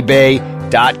at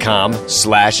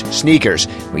ebay.com/sneakers.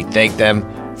 We thank them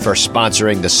for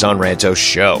sponsoring the Son Ranto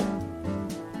show.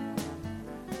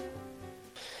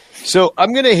 So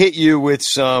I'm going to hit you with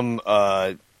some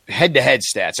head-to-head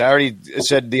stats. I already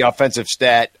said the offensive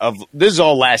stat of this is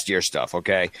all last year's stuff,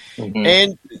 okay? Mm-hmm.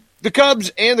 And the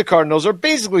Cubs and the Cardinals are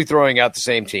basically throwing out the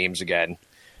same teams again,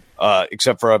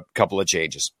 except for a couple of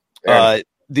changes.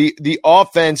 The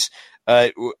offense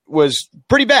was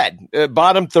pretty bad.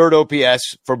 Bottom third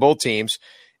OPS for both teams.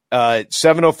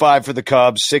 705 for the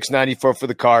Cubs, 694 for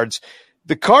the Cards.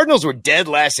 The Cardinals were dead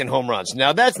last in home runs.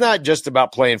 Now, that's not just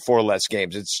about playing 4 less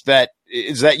games. It's that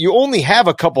you only have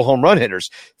a couple home run hitters.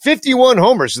 51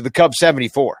 homers to the Cubs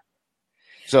 74.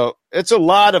 So that's a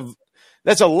lot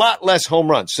less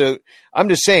home runs. So I'm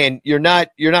just saying you're not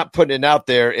putting it out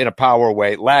there in a power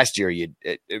way. Last year,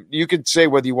 you could say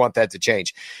whether you want that to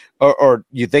change or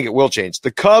you think it will change.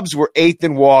 The Cubs were 8th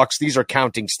in walks. These are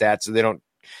counting stats, so they don't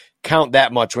count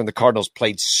that much when the Cardinals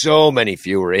played so many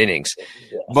fewer innings.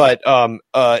 But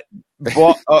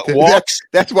walks.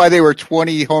 That's why they were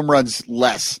 20 home runs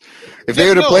less. If they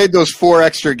would have played those 4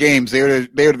 extra games, they would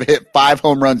have hit 5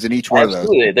 home runs in each one of those.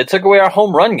 They took away our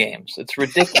home run games. It's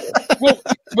ridiculous.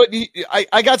 But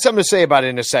I got something to say about it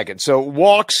in a second. So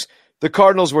walks, the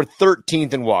Cardinals were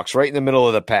 13th in walks, right in the middle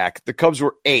of the pack. The Cubs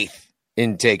were 8th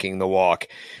in taking the walk.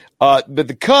 But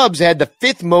the Cubs had the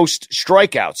 5th most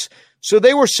strikeouts. So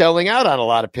they were selling out on a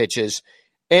lot of pitches.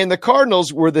 And the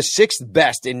Cardinals were the 6th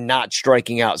best in not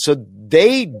striking out. So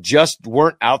they just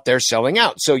weren't out there selling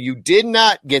out. So you did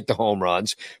not get the home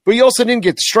runs, but you also didn't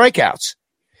get the strikeouts.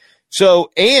 So,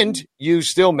 and you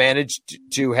still managed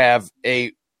to have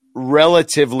a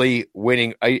relatively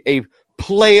winning, a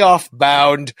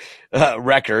playoff-bound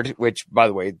record, which, by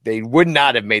the way, they would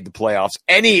not have made the playoffs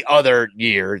any other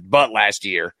year but last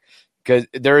year, because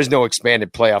there is no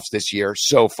expanded playoffs this year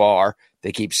so far.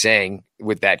 They keep saying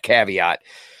with that caveat.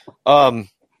 And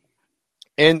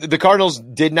the Cardinals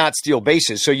did not steal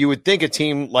bases, so you would think a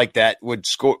team like that would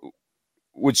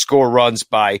score runs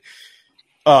by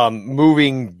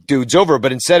moving dudes over,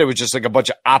 but instead it was just like a bunch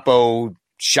of oppo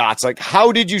shots. Like,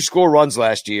 how did you score runs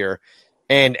last year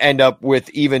and end up with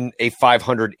even a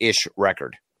 500-ish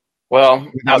record?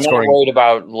 Well, I'm not worried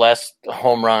about less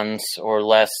home runs or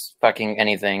less fucking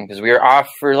anything because we were off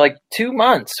for like 2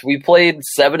 months. We played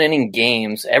 7-inning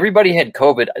games. Everybody had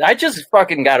COVID. I just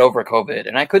fucking got over COVID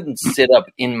and I couldn't sit up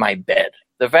in my bed.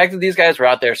 The fact that these guys were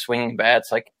out there swinging bats,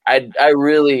 like I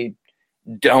really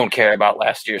don't care about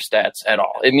last year's stats at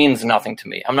all. It means nothing to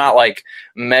me. I'm not like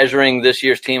measuring this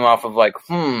year's team off of like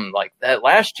that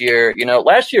last year.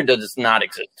 Last year does not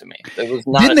exist to me. It was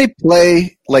not. Didn't they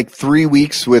play like 3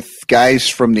 weeks with guys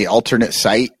from the alternate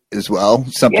site as well?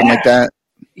 Something like that.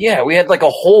 Yeah, we had like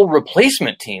a whole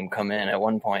replacement team come in at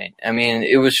one point. I mean,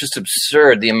 it was just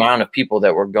absurd the amount of people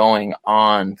that were going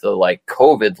on the like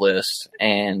COVID list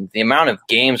and the amount of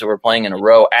games that we're playing in a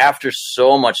row after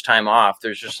so much time off.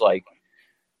 There's just like.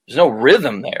 There's no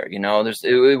rhythm there,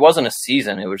 it wasn't a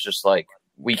season. It was just like,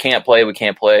 we can't play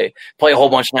a whole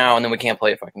bunch now, and then we can't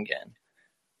play it fucking again.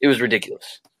 It was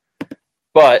ridiculous.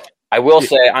 But I will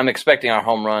say I'm expecting our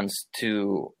home runs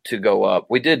to go up.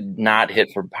 We did not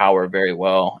hit for power very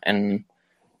well, and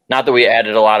not that we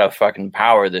added a lot of fucking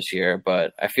power this year,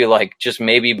 but I feel like just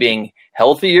maybe being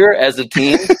healthier as a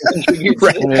team.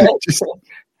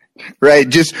 Right,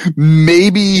 just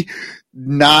maybe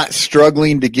not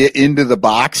struggling to get into the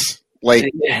box,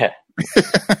 like. Yeah.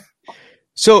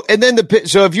 So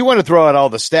if you want to throw out all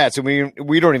the stats, and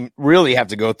we don't even really have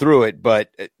to go through it, but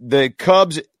the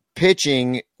Cubs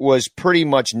pitching was pretty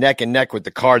much neck and neck with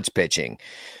the Cards pitching.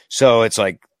 So it's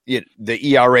like the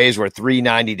ERAs were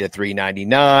 3.90 to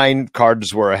 3.99.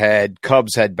 Cards were ahead.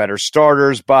 Cubs had better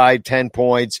starters by 10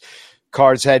 points.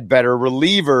 Cards had better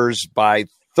relievers by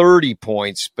 30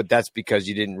 points, but that's because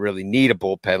you didn't really need a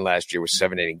bullpen last year with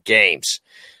 7-inning games,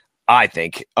 I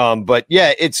think. But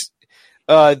yeah, it's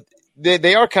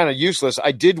they are kind of useless.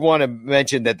 I did want to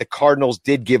mention that the Cardinals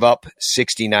did give up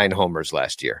 69 homers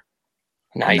last year.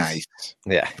 Nice.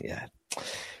 Yeah.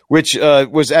 Which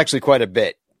was actually quite a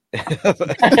bit.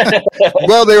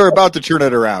 Well, they were about to turn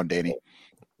it around, Danny.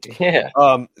 Yeah.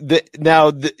 How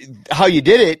you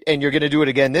did it, and you're going to do it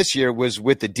again this year, was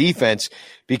with the defense,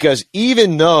 because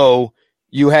even though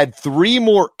you had 3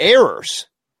 more errors,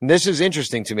 and this is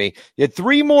interesting to me, you had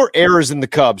 3 more errors than the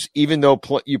Cubs, even though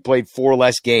you played 4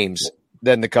 less games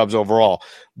than the Cubs overall.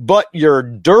 But your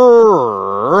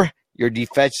Your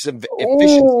defensive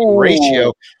efficiency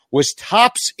ratio was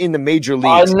tops in the major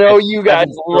leagues. I know you guys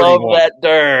love that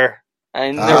Durr. I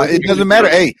know. It doesn't matter.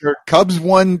 Hey, Cubs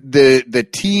won the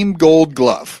team Gold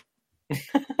Glove.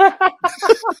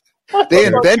 They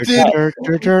invented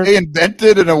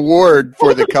an award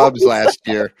for the Cubs last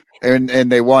year,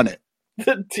 and they won it.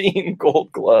 The team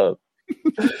Gold Glove.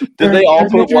 Did they all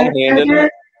put one hand in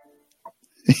it?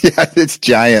 Yeah, it's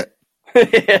giant.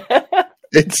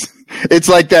 It's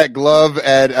like that glove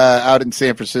at out in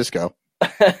San Francisco.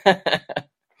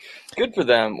 Good for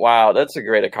them. Wow, that's a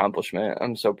great accomplishment.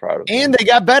 I'm so proud of them. And they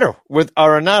got better with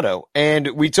Arenado.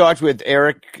 And we talked with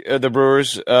Eric, the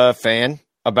Brewers fan,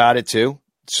 about it too.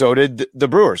 So did the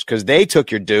Brewers, because they took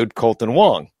your dude, Colton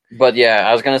Wong. But yeah,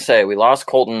 I was going to say, we lost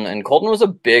Colton, and Colton was a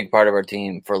big part of our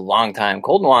team for a long time.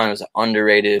 Colton Wong was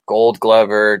underrated, Gold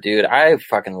Glover, dude. I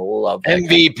fucking love that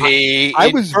MVP. I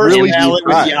was really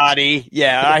surprised. Yachty.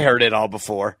 Yeah, I heard it all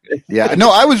before. Yeah,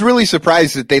 no, I was really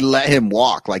surprised that they let him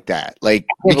walk like that. Like,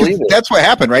 because that's what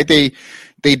happened, right? They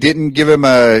didn't give him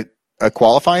a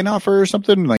qualifying offer or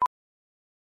something. Like,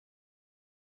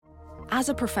 As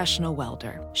a professional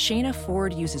welder, Shayna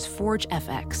Ford uses Forge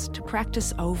FX to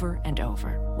practice over and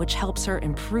over, which helps her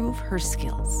improve her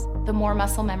skills. The more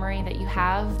muscle memory that you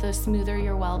have, the smoother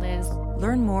your weld is.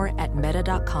 Learn more at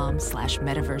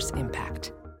meta.com/metaverse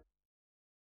impact.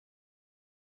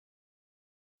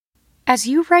 As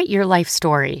you write your life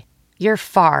story, you're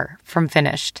far from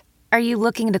finished. Are you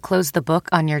looking to close the book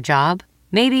on your job?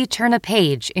 Maybe turn a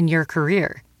page in your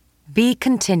career? Be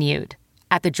continued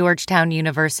at the Georgetown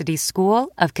University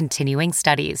School of Continuing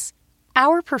Studies.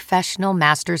 Our professional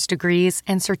master's degrees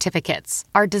and certificates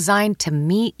are designed to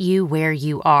meet you where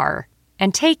you are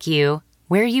and take you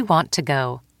where you want to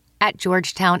go. At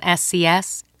Georgetown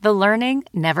SCS, the learning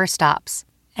never stops,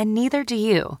 and neither do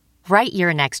you. Write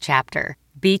your next chapter.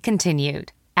 Be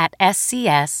continued at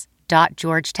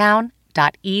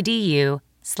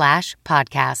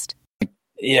scs.georgetown.edu/podcast.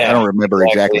 Yeah, I don't remember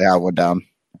exactly how it went down.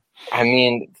 I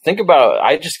mean,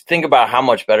 I just think about how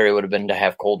much better it would have been to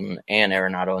have Colton and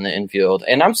Arenado in the infield.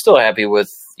 And I'm still happy with,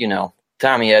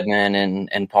 Tommy Edman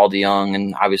and Paul DeYoung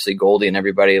and obviously Goldie and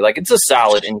everybody. Like, it's a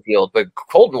solid infield, but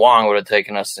Colton Wong would have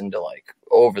taken us into like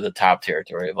over the top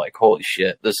territory of like, holy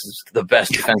shit, this is the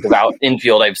best defensive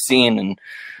infield I've seen in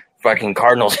fucking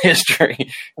Cardinals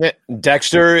history.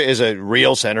 Dexter is a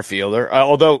real center fielder,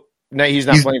 although he's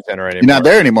not playing center anymore. He's not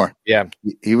there anymore. Yeah.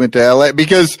 He went to LA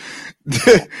because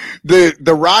the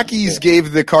Rockies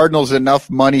gave the Cardinals enough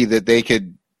money that they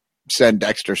could send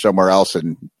Dexter somewhere else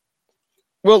and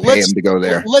pay him to go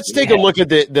there. Let's take a look at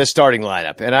the starting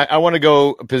lineup. And I want to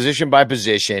go position by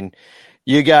position.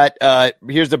 You got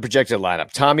here's the projected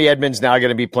lineup. Tommy Edman's now going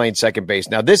to be playing second base.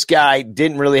 Now, this guy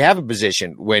didn't really have a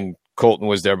position when Colton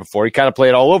was there before. He kind of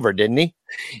played all over, didn't he?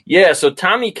 Yeah, so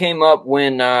Tommy came up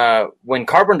when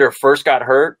Carpenter first got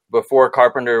hurt, before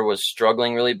Carpenter was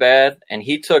struggling really bad, and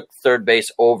he took third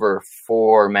base over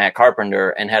for Matt Carpenter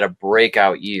and had a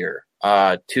breakout year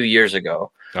 2 years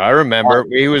ago. I remember.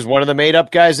 He was one of the made-up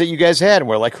guys that you guys had, and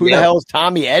we're like, who the hell is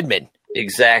Tommy Edman?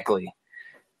 Exactly.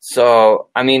 So,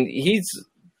 I mean, he's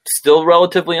still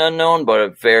relatively unknown,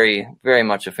 but very, very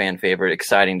much a fan favorite.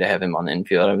 Exciting to have him on the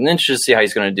infield. I'm interested to see how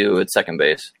he's going to do at second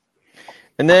base.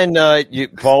 And then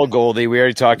Paul Goldie, we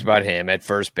already talked about him at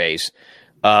first base.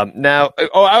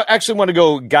 I actually want to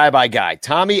go guy by guy.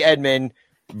 Tommy Edman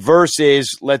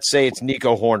versus, let's say it's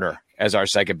Nico Horner as our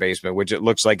second baseman, which it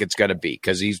looks like it's going to be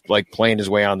because he's like playing his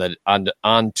way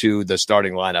onto the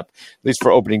starting lineup, at least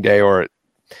for opening day, or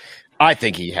I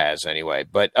think he has anyway.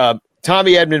 But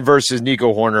Tommy Edman versus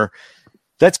Nico Horner.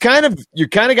 That's you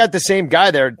kind of got the same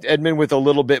guy there, Edman, with a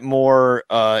little bit more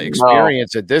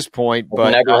experience at this point.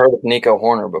 But I've never heard of Nico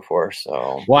Horner before,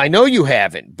 so. Well, I know you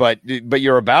haven't, but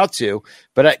you're about to.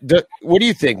 But what do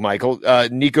you think, Michael?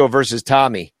 Nico versus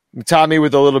Tommy. Tommy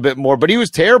with a little bit more, but he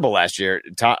was terrible last year.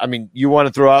 I mean, you want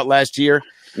to throw out last year?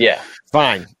 Yeah,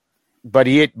 fine, but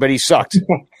he sucked.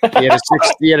 He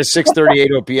had a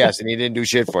 638 OPS, and he didn't do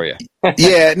shit for you.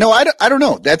 Yeah, no, I don't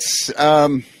know. That's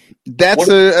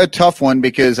a tough one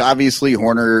because obviously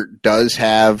Horner does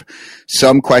have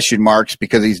some question marks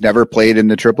because he's never played in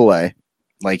the AAA.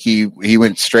 Like he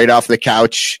went straight off the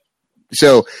couch.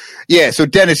 So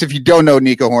Dennis, if you don't know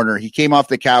Nico Horner, he came off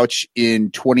the couch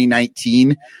in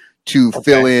 2019 to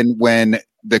fill in when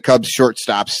the Cubs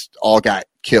shortstops all got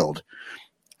killed.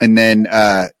 And then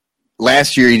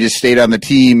last year he just stayed on the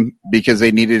team because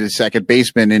they needed a second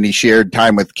baseman and he shared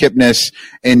time with Kipnis.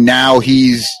 And now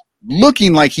he's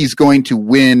looking like he's going to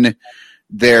win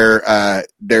their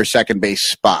second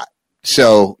base spot.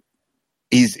 So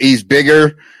he's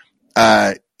bigger.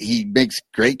 he makes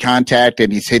great contact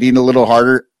and he's hitting a little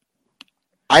harder.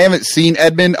 I haven't seen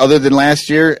Edman other than last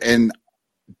year, and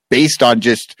based on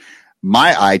just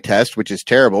my eye test, which is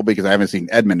terrible because I haven't seen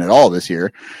Edman at all this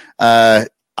year,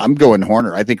 I'm going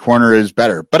Horner. I think Horner is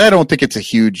better, but I don't think it's a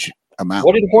huge amount.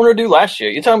 What did Horner do last year?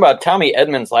 You're talking about Tommy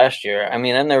Edmonds last year. I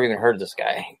mean, I've never even heard of this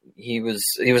guy. He was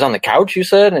on the couch, you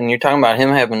said, and you're talking about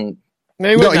him having.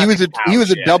 He was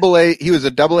a double A. He was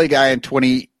a double A guy in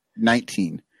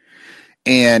 2019,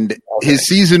 and his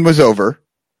season was over.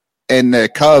 And the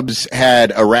Cubs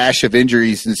had a rash of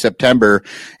injuries in September,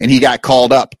 and he got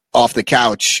called up off the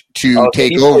couch to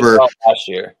take over last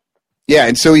year. Yeah,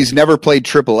 and so he's never played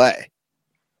AAA.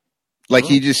 Like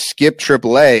he just skipped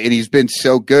AAA, and he's been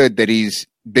so good that he's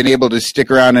been able to stick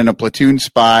around in a platoon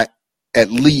spot at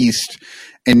least.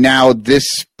 And now this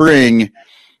spring,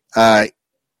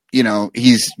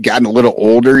 he's gotten a little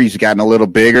older, he's gotten a little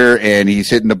bigger, and he's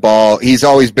hitting the ball. He's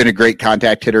always been a great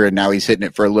contact hitter, and now he's hitting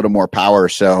it for a little more power.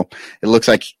 So it looks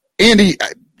like Andy,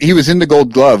 he was in the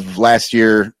Gold Glove last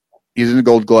year. He was in the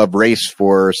Gold Glove race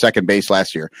for second base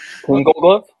last year. Team Gold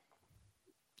Glove?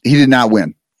 He did not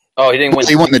win. Oh, he didn't win.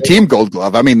 He won the team Gold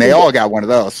Glove. I mean, they all got one of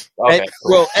those. Okay.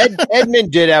 Edman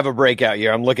did have a breakout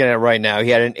year. I'm looking at it right now. He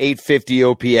had an 850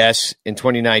 OPS in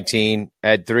 2019,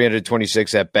 had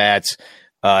 326 at bats.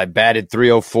 Batted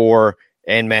 304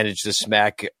 and managed to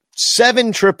smack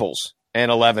 7 triples and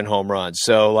 11 home runs.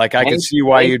 So, I can see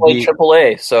why you'd be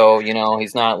AAA. So,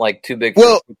 he's not too big.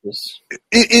 Well,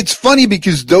 it's funny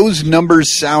because those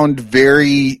numbers sound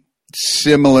very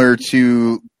similar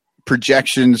to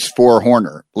projections for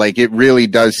Horner. It really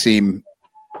does seem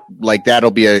like that'll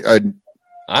be a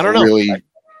I don't know, really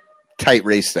tight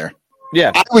race there.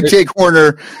 Yeah, I would take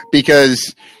Horner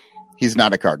because he's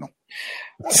not a Cardinal.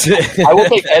 I will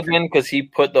take Edman because he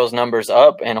put those numbers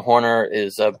up, and Horner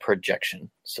is a projection.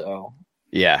 So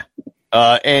yeah,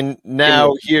 and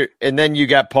now here, and then you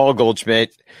got Paul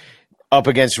Goldschmidt up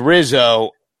against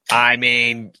Rizzo. I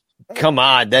mean, come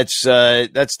on, that's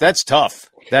tough.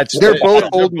 They're both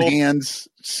holding hands,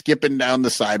 skipping down the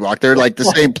sidewalk. They're like the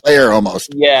same player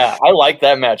almost. Yeah, I like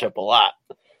that matchup a lot.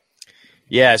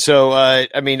 Yeah, so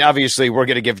obviously we're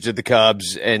going to give it to the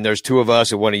Cubs, and there's 2 of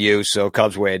us and 1 of you, so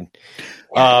Cubs win.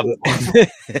 Yeah,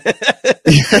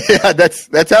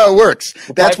 that's how it works.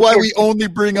 That's why we only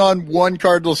bring on one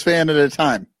Cardinals fan at a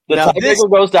time. The tiebreaker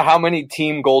goes to how many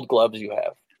team Gold Gloves you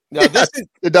have. Now,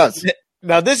 it does.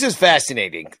 Now this is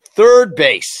fascinating. Third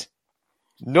base,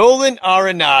 Nolan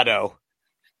Arenado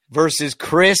versus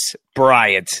Chris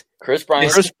Bryant. Chris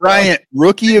Bryant,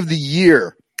 Rookie of the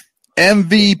Year.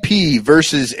 MVP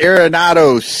versus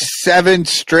Arenado, 7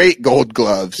 straight Gold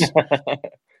Gloves.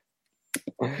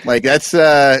 That's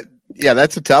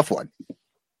that's a tough one.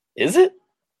 Is it?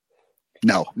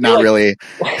 No, not really.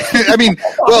 I mean,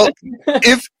 well,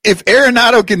 if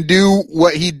Arenado can do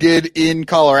what he did in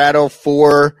Colorado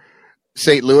for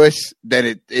St. Louis,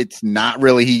 then it's not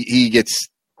really he gets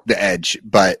the edge.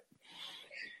 But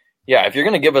yeah, if you're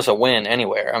going to give us a win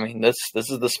anywhere, I mean, this is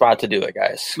the spot to do it,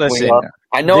 guys. Listen,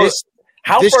 I know.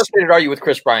 How frustrated are you with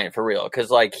Chris Bryant for real?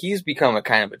 Because he's become a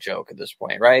kind of a joke at this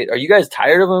point, right? Are you guys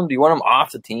tired of him? Do you want him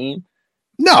off the team?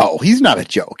 No, he's not a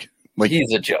joke.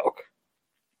 He's a joke.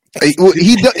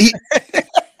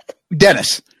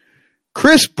 Dennis,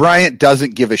 Chris Bryant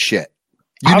doesn't give a shit.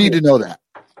 You need to know that.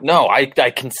 No, I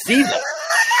can see that.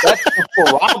 That's the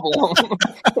problem.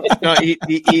 No, he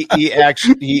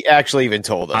actually even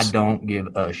told us. I don't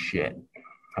give a shit.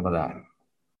 How about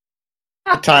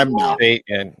that? Time now.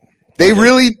 They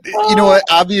really, you know what?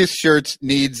 Obvious Shirts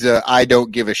needs a "I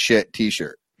don't give a shit"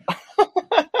 T-shirt.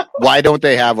 Why don't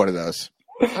they have one of those?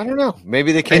 I don't know.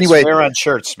 Maybe they can't swear on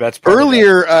shirts. That's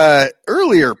earlier.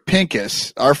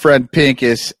 Pinkus, our friend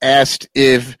Pinkus, asked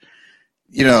if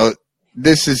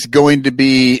this is going to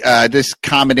be this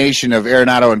combination of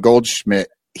Arenado and Goldschmidt.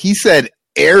 He said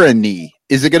Arony.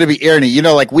 Is it going to be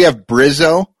Arony? We have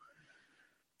Brizzo.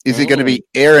 Is it going to be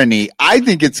Arony? I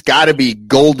think it's got to be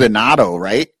Goldonado,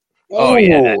 right? Oh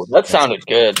yeah, that sounded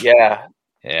good. Yeah,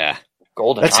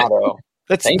 Goldonado.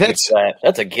 That's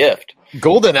a gift.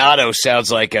 Goldonado sounds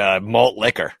like a malt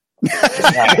liquor. You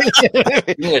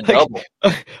need a double.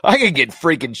 I could get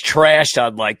freaking trashed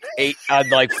on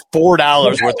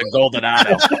 $4 worth of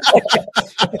Goldonado.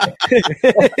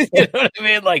 You know what I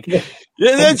mean?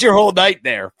 That's your whole night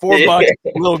there. $4, a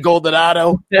little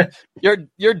Goldonado.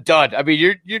 You're done. I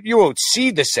mean, you won't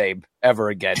see the same ever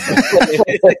again. But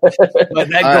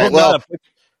that Goldonado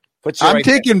puts you right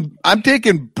there. I'm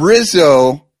taking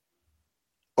Brizzo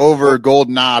over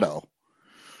Goldonado.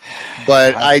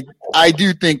 But I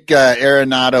do think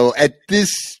Arenado at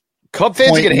this Cub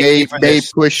fans point are going to hate me for may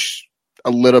this. push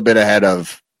a little bit ahead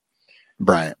of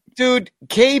Bryant. Dude,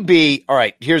 KB. All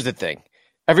right, here's the thing.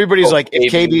 Everybody's like,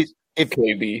 if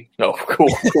KB, no, cool.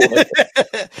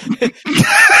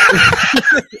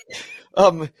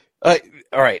 All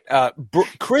right.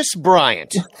 Chris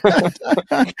Bryant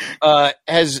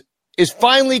is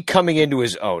finally coming into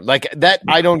his own. Like that,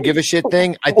 I don't give a shit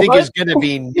thing. I think is going to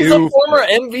be new. He's a former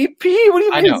MVP. What do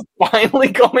you mean? He's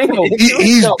finally coming.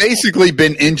 He's basically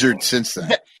been injured since then.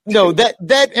 That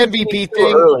MVP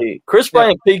thing. Early. Chris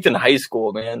Bryant peaked in high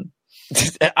school, man.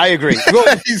 I agree.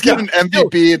 Well, he's got an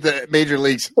MVP at the major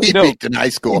leagues. He peaked in high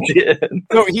school.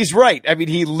 No, he's right. I mean,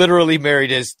 he literally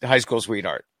married his high school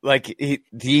sweetheart. Like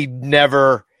he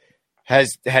never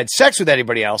has had sex with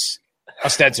anybody else,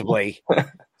 ostensibly,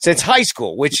 since high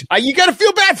school. Which you got to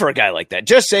feel bad for a guy like that.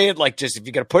 Just say it like just if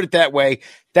you're gonna put it that way.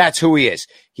 That's who he is.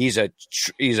 He's a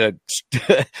he's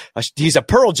a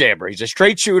pearl jammer. He's a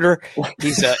straight shooter.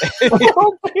 He's a.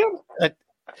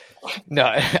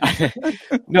 No.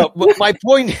 But my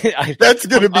point. That's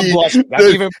going to be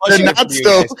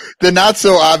the not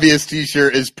so obvious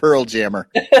T-shirt is Pearl Jammer.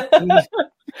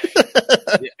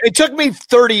 It took me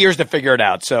 30 years to figure it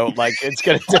out, so like it's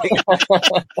going to take.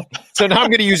 So now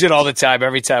I'm going to use it all the time.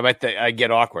 Every time I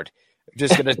get awkward, I'm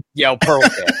just going to yell Pearl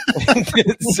Jam.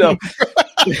 So,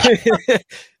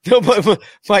 no, but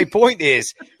my point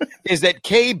is that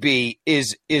KB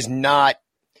is not.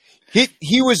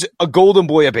 He was a golden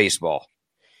boy of baseball.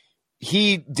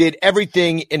 He did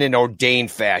everything in an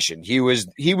ordained fashion. He was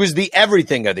the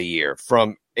everything of the year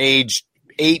from age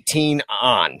 18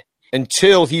 on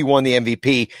until he won the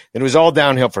MVP. And it was all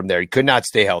downhill from there. He could not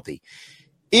stay healthy.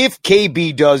 If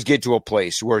KB does get to a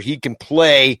place where he can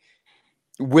play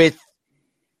with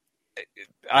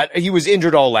he was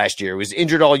injured all last year. He was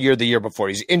injured all year the year before.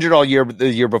 He's injured all year the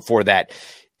year before that.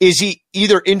 Is he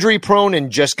either injury prone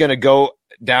and just going to go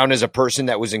down as a person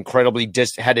that was incredibly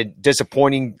had a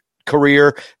disappointing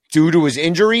career due to his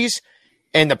injuries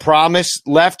and the promise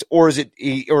left, or is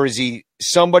he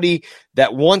somebody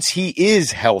that once he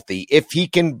is healthy, if he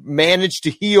can manage to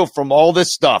heal from all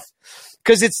this stuff,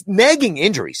 because it's nagging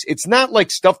injuries. It's not like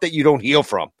stuff that you don't heal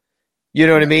from. You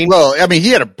know what I mean? Well, I mean,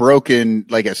 he had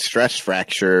a stress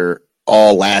fracture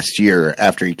all last year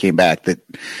after he came back that,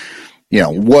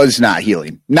 was not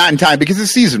healing, not in time because the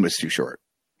season was too short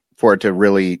for it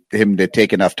to him to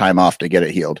take enough time off to get it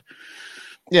healed.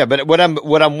 Yeah, but what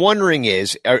I'm wondering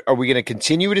is, are we going to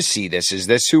continue to see this? Is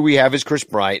this who we have as Chris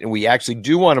Bryant, and we actually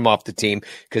do want him off the team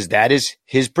because that is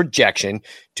his projection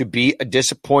to be a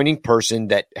disappointing person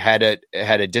that had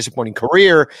a disappointing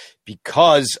career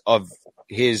because of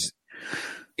his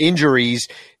injuries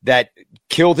that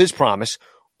killed his promise,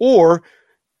 or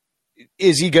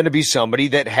is he going to be somebody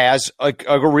that has a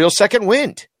real second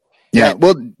wind? Yeah,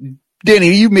 well,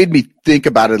 Danny, you made me think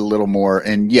about it a little more.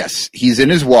 And yes, he's in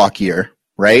his walk year,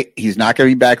 right? He's not going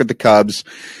to be back with the Cubs.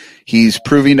 He's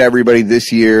proving to everybody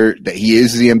this year that he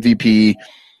is the MVP,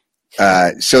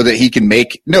 so that he can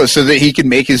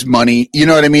make his money. You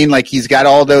know what I mean? Like he's got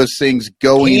all those things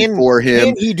going for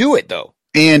him. Can he do it though?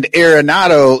 And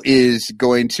Arenado is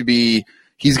going to be.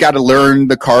 He's got to learn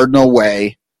the Cardinal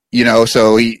way.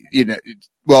 So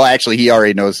well, actually, he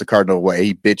already knows the Cardinal way.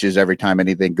 He bitches every time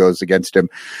anything goes against him.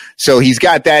 So he's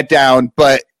got that down,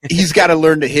 but he's got to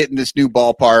learn to hit in this new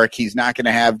ballpark. He's not going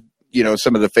to have,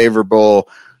 some of the favorable,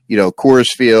 Coors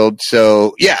Field.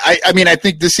 So, yeah, I mean, I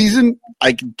think this season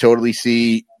I can totally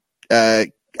see I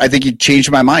think you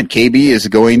changed my mind. KB is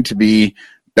going to be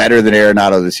better than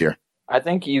Arenado this year. I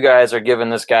think you guys are giving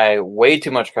this guy way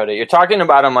too much credit. You're talking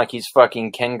about him like he's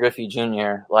fucking Ken Griffey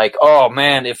Jr. Like, oh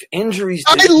man, if injuries.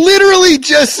 I literally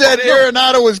just said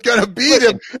Arenado was going to beat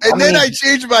him, and then I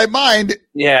changed my mind.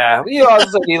 Yeah, he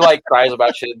cries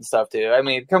about shit and stuff too. I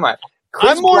mean, come on.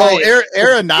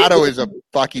 Arenado is a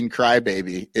fucking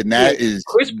crybaby, and that is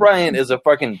Chris Bryant is a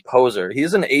fucking poser.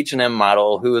 He's an H&M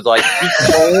model who is like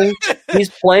he's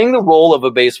playing the role of a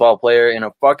baseball player in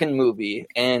a fucking movie,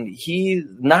 and he's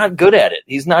not good at it.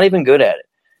 He's not even good at it.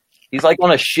 He's like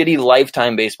on a shitty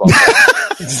Lifetime baseball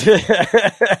player.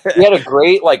 He had a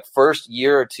great first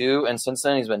year or two, and since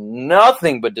then he's been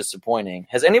nothing but disappointing.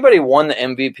 Has anybody won the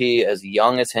MVP as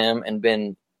young as him and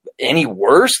been any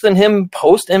worse than him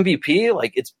post MVP?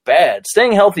 Like, it's bad.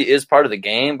 Staying healthy is part of the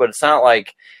game, but it's not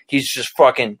like he's just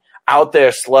fucking out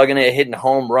there slugging it, hitting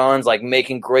home runs, like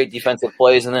making great defensive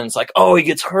plays, and then it's like, oh, he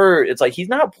gets hurt. It's like he's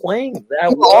not playing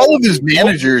that well. All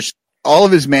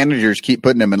of his managers keep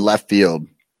putting him in left field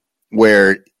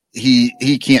where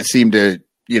he can't seem to,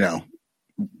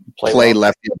 play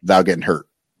left field without getting hurt.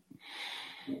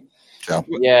 So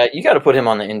yeah, you got to put him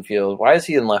on the infield. Why is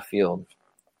he in left field?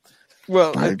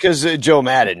 Well, because Joe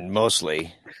Madden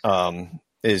mostly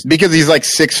is because he's like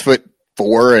 6'4"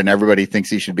 4, and everybody thinks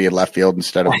he should be in left field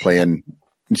instead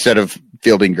of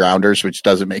fielding grounders, which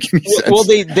doesn't make any sense. Well,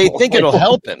 they think it'll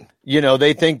help him.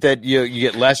 They think that you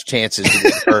get less chances to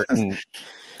get hurt.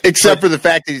 Except for the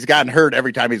fact that he's gotten hurt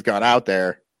every time he's gone out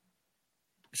there.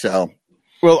 So,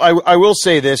 well, I will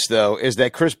say this, though, is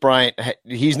that Chris Bryant,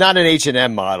 he's not an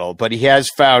H&M model, but he has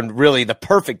found really the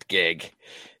perfect gig.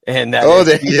 And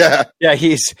that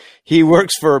he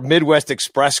works for Midwest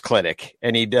Express Clinic,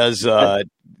 and he does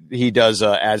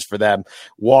ads for them,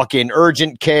 walk-in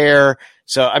urgent care.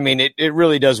 So, I mean, it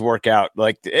really does work out.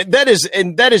 Like that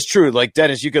is true. Like,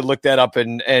 Dennis, you could look that up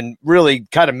and really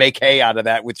kind of make hay out of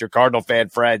that with your Cardinal fan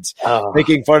friends,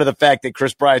 making fun of the fact that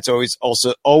Chris Bryant's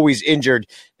always injured.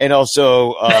 And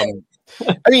also, I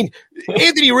mean,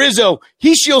 Anthony Rizzo,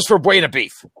 he shields for Buena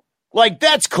Beef. Like,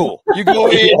 that's cool. You go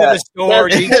into the store,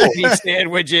 you eat beef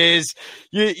sandwiches,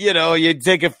 you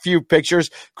take a few pictures.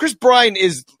 Chris Bryant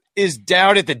is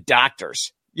down at the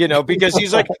doctor's. Because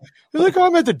he's like,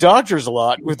 I'm at the doctor's a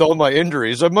lot with all my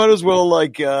injuries. I might as well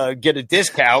get a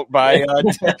discount by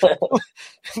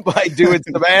doing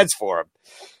some ads for him.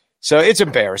 So it's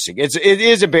embarrassing. It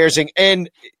is embarrassing. And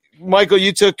Michael,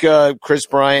 you took Chris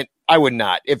Bryant. I would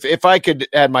not. If I could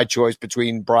have my choice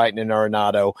between Bryant and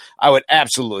Arenado, I would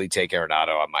absolutely take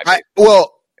Arenado on my pick.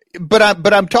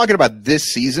 But I'm talking about this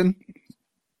season.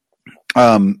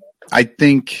 I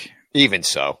think even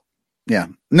so. Yeah.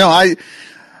 No,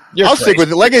 I'll stick with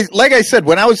it. Like I said,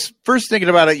 when I was first thinking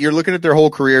about it, you're looking at their whole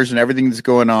careers and everything that's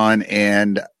going on,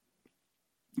 and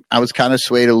I was kind of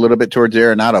swayed a little bit towards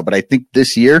Arenado. But I think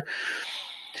this year,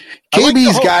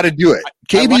 KB's got to do it.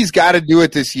 KB's got to do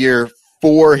it this year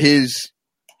for his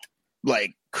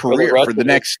career for the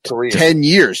next 10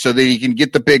 years, so that he can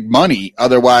get the big money.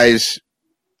 Otherwise,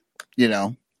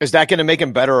 is that going to make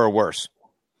him better or worse?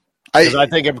 Because I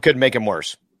think it could make him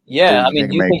worse. Yeah, I mean,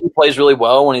 do you think he plays really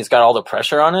well when he's got all the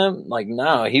pressure on him? Like,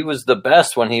 no, he was the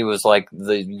best when he was like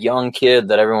the young kid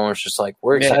that everyone was just like,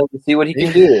 we're excited to see what he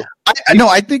can do.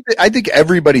 I think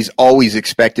everybody's always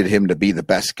expected him to be the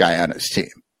best guy on his team.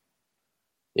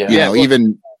 Yeah,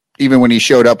 even when he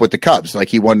showed up with the Cubs, like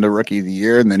he won the Rookie of the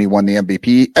Year and then he won the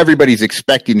MVP. Everybody's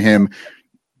expecting him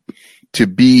to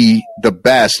be the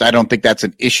best. I don't think that's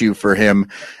an issue for him,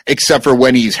 except for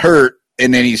when he's hurt.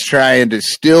 And then he's trying to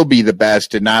still be the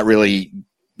best and not really,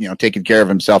 taking care of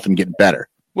himself and getting better.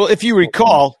 Well, if you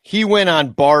recall, he went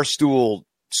on Barstool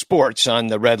Sports on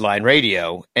the Red Line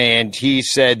Radio, and he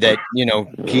said that,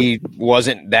 he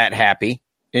wasn't that happy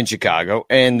in Chicago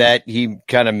and that he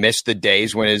kind of missed the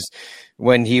days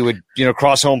when he would,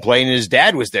 cross home plate and his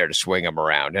dad was there to swing him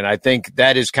around. And I think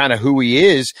that is kind of who he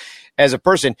is as a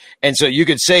person. And so you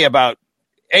could say about,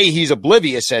 he's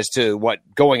oblivious as to what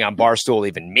going on Barstool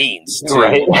even means to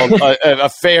a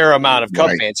fair amount of Cub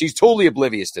fans. He's totally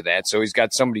oblivious to that. So he's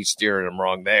got somebody steering him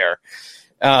wrong there.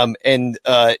 And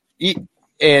I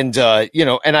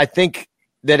think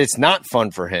that it's not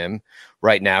fun for him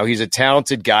right now. He's a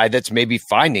talented guy that's maybe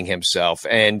finding himself.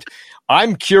 And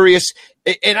I'm curious,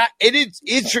 and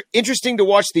it's interesting to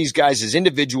watch these guys as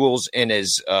individuals and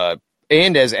as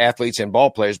athletes and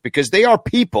ball players, because they are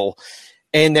people.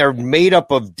 And they're made up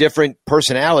of different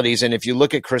personalities. And if you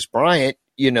look at Chris Bryant,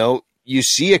 you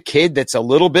see a kid that's a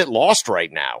little bit lost right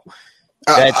now.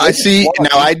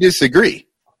 I disagree.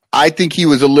 I think he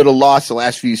was a little lost the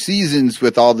last few seasons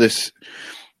with all this,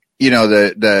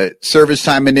 the service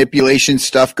time manipulation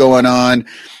stuff going on,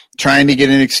 trying to get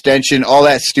an extension, all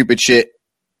that stupid shit.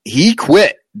 He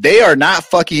quit. They are not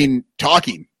fucking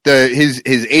talking. His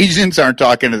agents aren't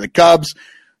talking to the Cubs.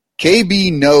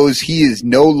 KB knows he is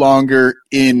no longer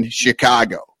in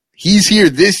Chicago. He's here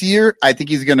this year. I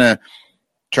think he's going to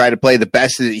try to play the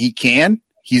best that he can.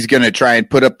 He's going to try and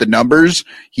put up the numbers.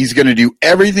 He's going to do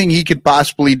everything he could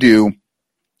possibly do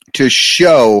to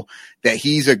show that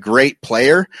he's a great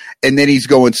player, and then he's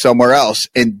going somewhere else.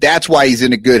 And that's why he's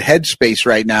in a good headspace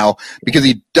right now, because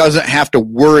he doesn't have to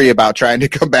worry about trying to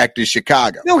come back to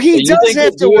Chicago. No, he does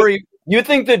have to worry. You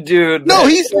think the dude... No,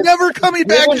 he's never coming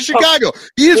back to Chicago.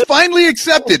 He has finally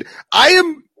accepted.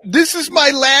 This is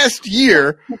my last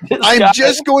year. I'm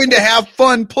just going to have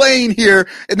fun playing here,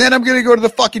 and then I'm going to go to the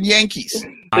fucking Yankees.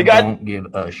 I don't give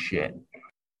a shit.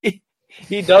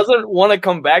 He doesn't want to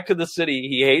come back to the city.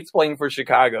 He hates playing for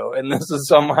Chicago, and this is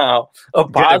somehow a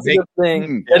positive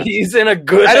thing that he's in a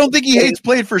good... I don't think he hates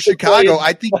playing for Chicago.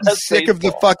 I think he's sick of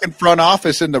the fucking front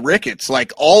office and the Ricketts,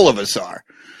 like all of us are.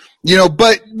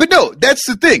 But no, that's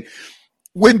the thing.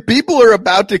 When people are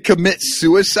about to commit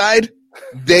suicide,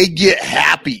 they get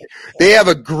happy. They have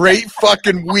a great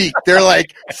fucking week. They're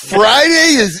like,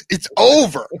 Friday it's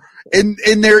over. And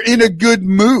they're in a good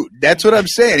mood. That's what I'm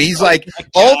saying. He's like,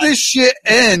 all this shit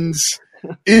ends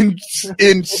in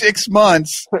 6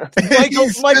 months.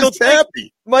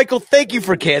 Michael, thank you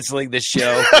for canceling this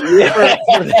show. I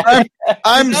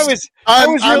was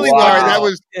really sorry.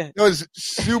 That was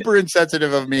super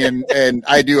insensitive of me, and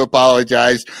I do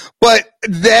apologize. But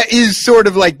that is sort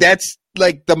of like that's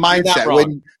like the mindset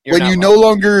when you no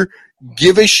longer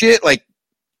give a shit. Like,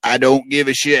 I don't give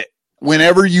a shit.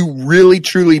 Whenever you really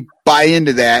truly buy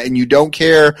into that and you don't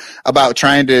care about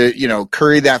trying to,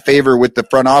 curry that favor with the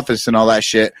front office and all that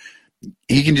shit,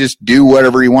 he can just do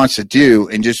whatever he wants to do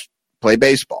and just play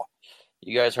baseball.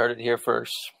 You guys heard it here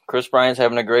first. Chris Bryant's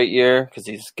having a great year because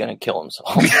he's going to kill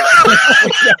himself.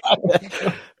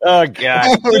 Oh,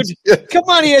 God. Dude, come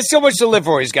on, he has so much to live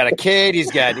for. He's got a kid. He's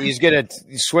going to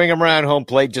swing him around home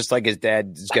plate just like his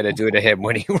dad is going to do to him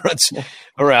when he runs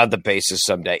around the bases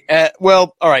someday.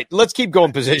 Well, all right, let's keep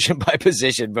going position by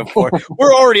position before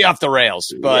we're already off the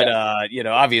rails, but,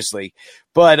 obviously.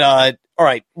 But, all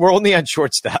right, we're only on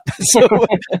shortstop. So,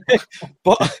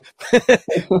 Paul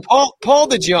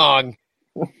DeJong,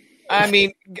 I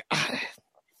mean,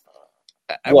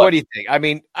 what do you think? I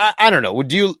mean, I don't know. What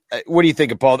do you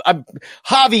think of Paul?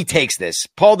 Javi takes this.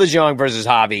 Paul DeJong versus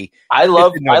Javi. I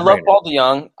love Paul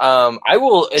DeJong. I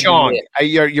will Jong.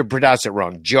 You're pronouncing it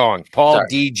wrong. Jong. Paul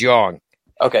DeJong.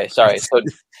 Okay, sorry. So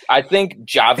I think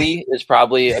Javi is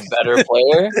probably a better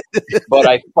player, but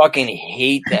I fucking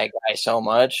hate that guy so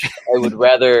much. I would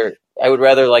rather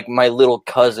like my little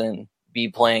cousin be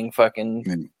playing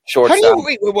fucking shortstop.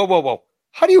 Whoa.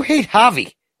 How do you hate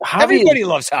Javi? Everybody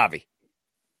loves Javi.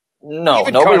 No,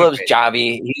 Even nobody Carter loves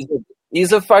Javi.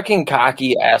 He's a fucking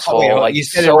cocky asshole. Like, you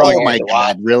said it wrong. Oh my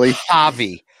God, really?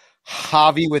 Javi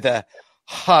with a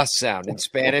ha sound in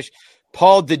Spanish.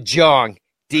 Paul DeJong.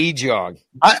 DeJong.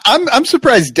 I'm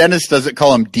surprised Dennis doesn't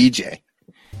call him DJ.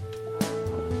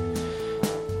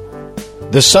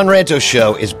 The Son Ranto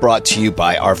Show is brought to you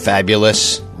by our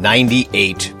fabulous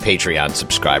 98 Patreon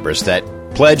subscribers that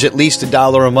pledge at least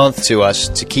 $1 a month to us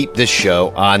to keep this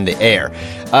show on the air.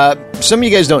 Some of you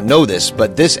guys don't know this,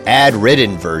 but this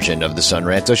ad-ridden version of the Son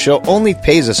Ranto Show only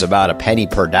pays us about a penny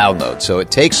per download. So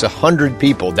it takes 100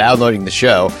 people downloading the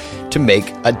show to make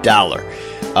 $1.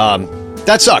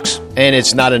 That sucks, and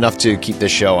it's not enough to keep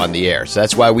this show on the air. So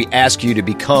that's why we ask you to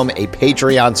become a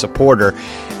Patreon supporter,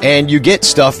 and you get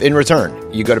stuff in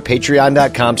return. You go to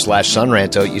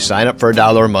patreon.com/sunranto. You sign up for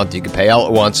 $1 a month. You can pay all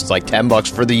at once. It's like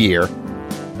 $10 for the year.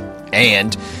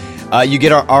 And you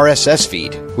get our RSS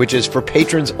feed, which is for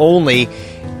patrons only.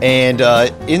 And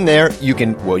in there, you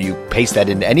paste that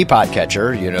into any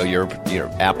podcatcher, your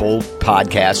Apple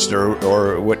Podcasts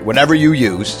or whatever you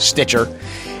use, Stitcher.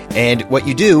 And what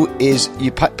you do is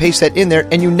you paste that in there,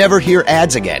 and you never hear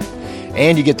ads again.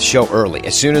 And you get the show early.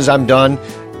 As soon as I'm done,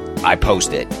 I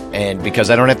post it. And because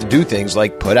I don't have to do things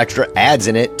like put extra ads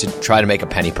in it to try to make a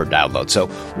penny per download. So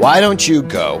why don't you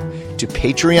go to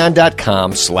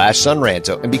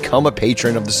patreon.com/sunranto and become a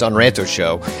patron of the Son Ranto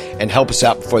Show and help us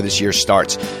out before this year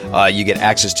starts. You get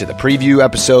access to the preview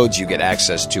episodes. You get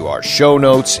access to our show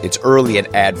notes. It's early and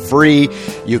ad-free.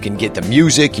 You can get the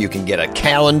music. You can get a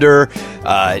calendar.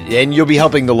 And you'll be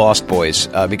helping the Lost Boys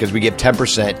because we give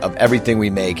 10% of everything we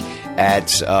make at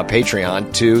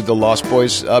Patreon to the Lost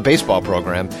Boys baseball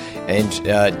program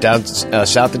and down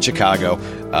south in Chicago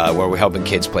where we're helping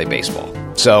kids play baseball.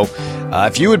 So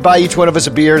if you would buy each one of us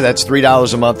a beer, that's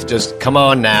 $3 a month. Just come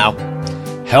on now.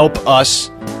 Help us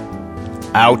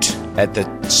out at the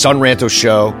Son Ranto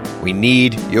Show. We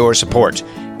need your support.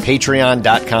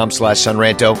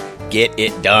 Patreon.com/sunranto. Get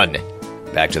it done.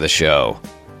 Back to the show.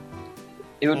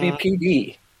 It would be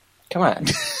PD. Come on.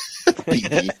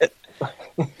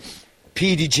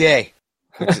 PDJ.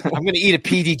 I'm going to eat a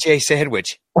PDJ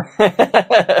sandwich. No,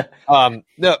 all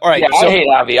right. Yeah, I hate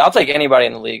Javi. I'll take anybody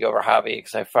in the league over Javi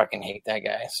because I fucking hate that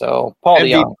guy. So Paul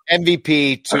DeJong,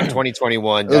 MVP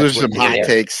 2021. Those are some hot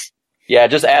takes. Yeah,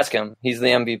 just ask him. He's the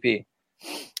MVP.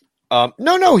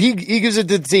 No, he gives it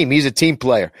to the team. He's a team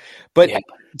player. But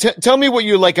tell me what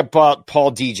you like about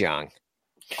Paul DeJong.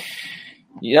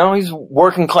 He's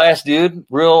working class dude.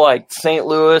 Real like St.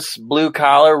 Louis, blue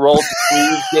collar, roll the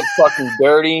sleeves, get fucking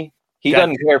dirty. He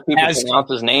doesn't care if people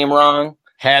pronounce his name wrong.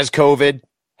 Has COVID.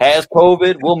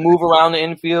 Will move around the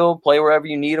infield, play wherever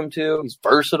you need him to. He's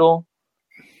versatile.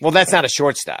 Well, that's not a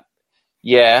shortstop.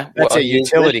 Yeah. That's a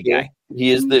utility guy.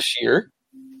 He is this year.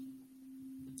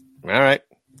 All right.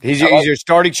 He's your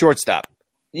starting shortstop.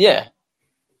 Yeah.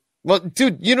 Well,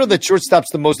 dude, that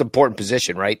shortstop's the most important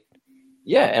position, right?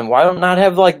 Yeah, and why not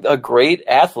have like a great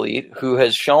athlete who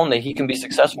has shown that he can be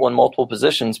successful in multiple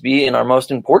positions be in our most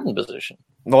important position?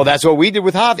 Well, that's what we did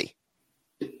with Javi.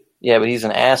 Yeah, but he's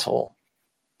an asshole.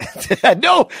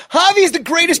 No, Javi's the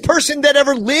greatest person that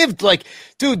ever lived. Like,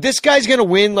 dude, this guy's going to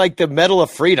win like the Medal of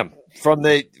Freedom from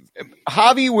the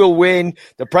Javi will win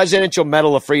the Presidential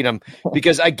Medal of Freedom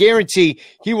because I guarantee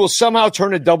he will somehow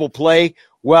turn a double play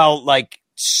while like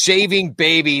saving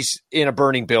babies in a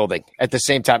burning building at the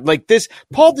same time. Like this,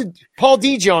 Paul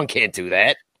DeJong can't do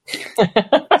that.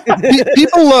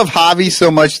 People love Javi so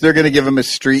much they're going to give him a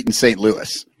street in St.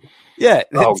 Louis. Yeah.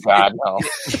 Oh God, no.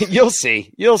 You'll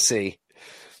see.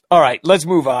 All right, let's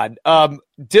move on.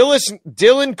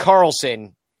 Dylan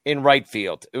Carlson in right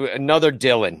field. Another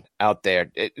Dylan out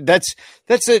there. That's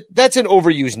an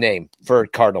overused name for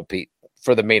Cardinal Pete,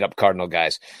 for the made up Cardinal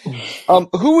guys.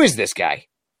 Who is this guy,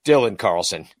 Dylan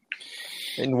Carlson,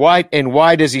 and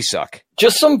why does he suck?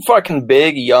 Just some fucking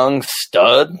big young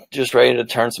stud, just ready to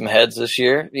turn some heads this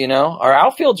year. You know, our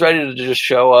outfield's ready to just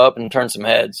show up and turn some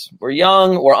heads. We're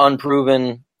young, we're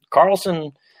unproven.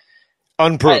 Carlson,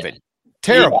 unproven.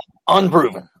 Terrible.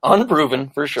 Yeah, unproven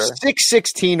for sure.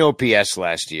 616 OPS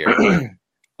last year.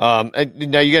 Now you're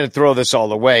going to throw this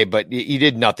all away, but he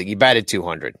did nothing. He batted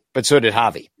 200, but so did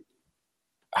Javi.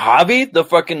 Javi, the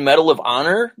fucking Medal of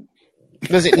Honor.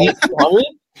 Does it need 200?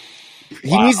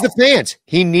 He needs the fans.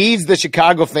 He needs the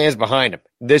Chicago fans behind him.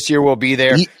 This year we'll be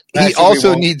there. He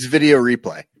also needs video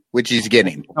replay, which he's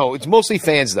getting. No, it's mostly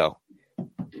fans though.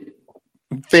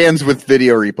 Fans with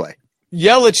video replay.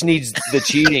 Yelich needs the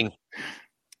cheating.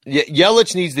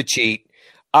 Yelich needs the cheat.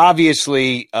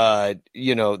 Obviously,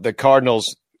 the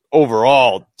Cardinals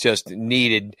overall just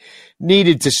needed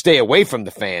to stay away from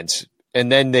the fans. And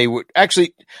then they would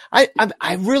actually, I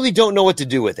really don't know what to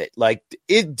do with it. Like,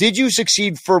 did you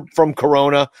succeed from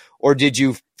Corona, or did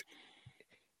you?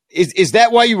 Is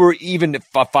that why you were even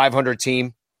a 500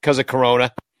 team because of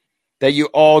Corona? That you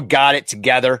all got it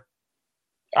together?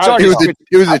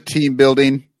 It was a team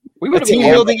building. Team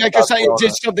building. I guess it's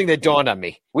just something that dawned on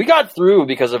me. We got through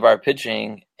because of our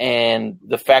pitching and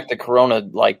the fact that Corona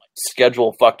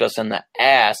schedule fucked us in the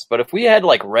ass. But if we had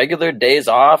regular days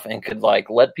off and could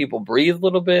let people breathe a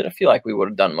little bit, I feel like we would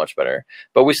have done much better.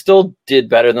 But we still did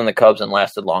better than the Cubs and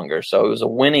lasted longer. So it was a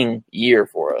winning year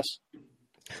for us.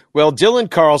 Well, Dylan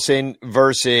Carlson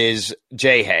versus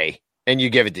Jay Hay, and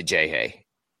you give it to Jay Hay.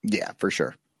 Yeah, for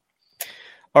sure.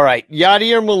 All right,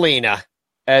 Yadier Molina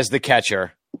as the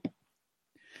catcher.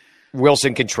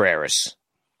 Wilson Contreras.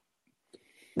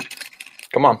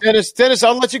 Come on. Dennis,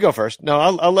 I'll let you go first. No,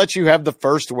 I'll let you have the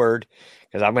first word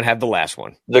because I'm going to have the last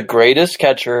one. The greatest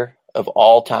catcher of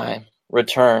all time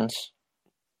returns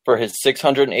for his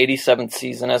 687th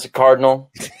season as a Cardinal.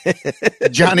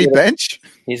 Johnny Bench?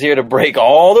 He's here to break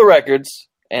all the records.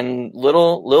 And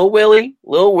Lil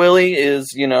Willie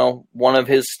is, one of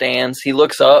his stands. He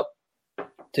looks up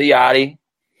to Yachty.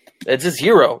 It's his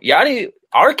hero. Yachty,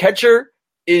 our catcher,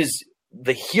 is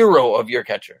the hero of your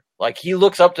catcher. He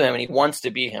looks up to him and he wants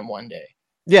to be him one day.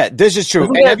 Yeah, this is true.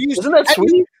 Isn't that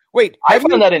sweet? I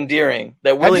find that endearing.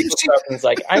 That Willie looks up and is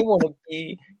like, I want to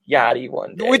be Yachty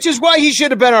one day. Which is why he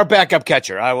should have been our backup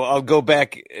catcher. I'll go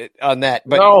back on that.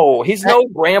 But no, he's no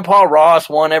Grandpa Ross,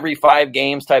 one every 5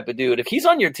 games type of dude. If he's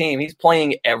on your team, he's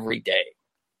playing every day.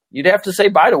 You'd have to say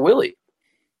bye to Willie.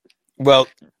 Well,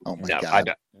 oh my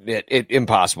God.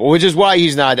 Impossible, which is why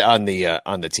he's not on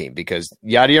the team, because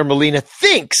Yadier Molina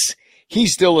thinks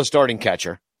he's still a starting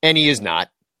catcher, and he is not.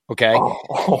 Okay,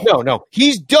 no,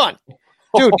 he's done,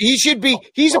 dude. He should be.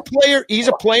 He's a player. He's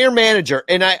a player manager,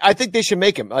 and I think they should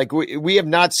make him. We have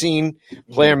not seen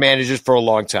player managers for a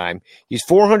long time. He's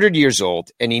 400 years old,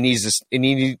 and he needs this. And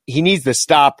he needs to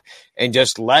stop and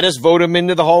just let us vote him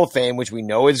into the Hall of Fame, which we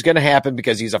know is going to happen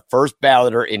because he's a first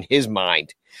balloter in his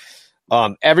mind.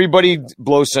 Everybody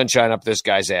blows sunshine up this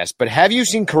guy's ass. But have you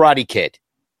seen Karate Kid?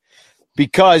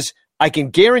 Because I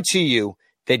can guarantee you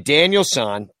that Daniel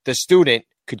San, the student,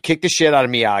 could kick the shit out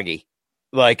of Miyagi,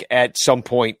 at some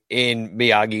point in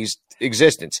Miyagi's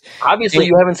existence. Obviously,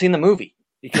 you haven't seen the movie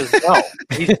because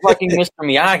he's fucking Mr.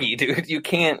 Miyagi, dude. You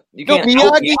can't.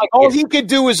 Miyagi. All he could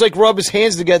do is rub his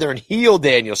hands together and heal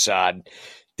Daniel San.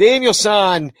 Daniel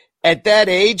San at that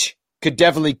age could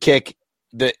definitely kick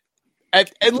the.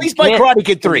 At least by Karate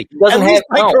Kid 3. At least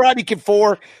by Karate Kid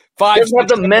 4, 5. He doesn't have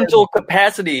the mental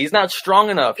capacity. He's not strong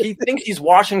enough. He thinks he's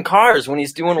washing cars when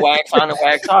he's doing wax on and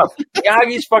wax off.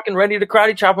 Miyagi's fucking ready to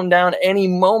karate chop him down any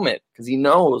moment because he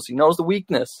knows the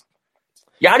weakness.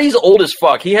 Yachty's old as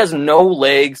fuck. He has no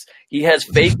legs. He has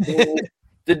fake knees.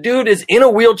 The dude is in a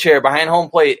wheelchair behind home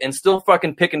plate and still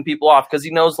fucking picking people off because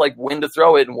he knows when to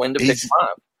throw it and when to pick them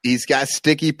up. He's got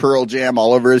sticky Pearl Jam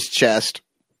all over his chest.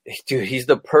 Dude, he's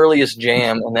the pearliest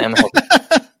jam in the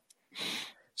MLB.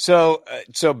 So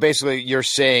basically, you're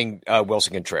saying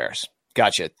Wilson Contreras.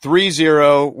 Gotcha.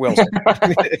 3-0 Wilson.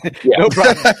 No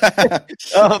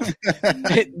problem.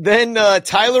 Then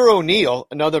Tyler O'Neill,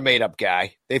 another made-up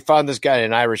guy. They found this guy in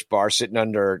an Irish bar sitting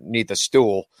underneath a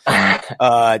stool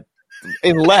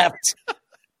in left.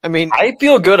 I mean, I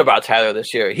feel good about Tyler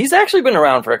this year. He's actually been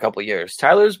around for a couple years.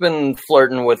 Tyler's been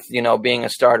flirting with, being a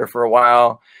starter for a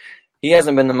while. He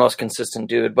hasn't been the most consistent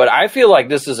dude, but I feel like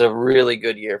this is a really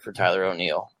good year for Tyler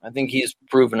O'Neill. I think he's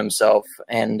proven himself,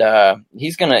 and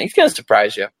he's gonna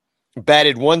surprise you.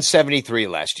 Batted 173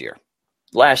 last year.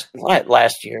 Last year.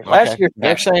 Last year.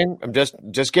 I'm saying, I'm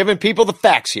just giving people the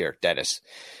facts here, Dennis.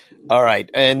 All right,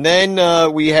 and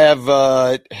then we have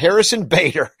Harrison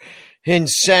Bader in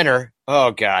center.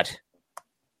 Oh God,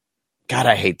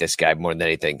 I hate this guy more than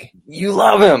anything. You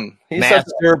love him,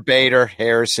 Master Bader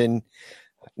Harrison.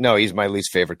 No, he's my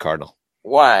least favorite Cardinal.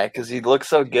 Why? Because he looks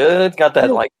so good. Got that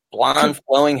blonde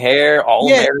flowing hair, all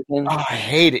American. Oh, I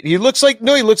hate it. He looks like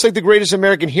the greatest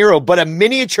American hero, but a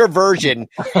miniature version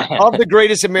of the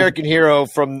greatest American hero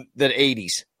from the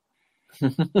 80s.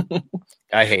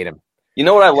 I hate him. You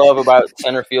know what I love about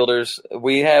center fielders?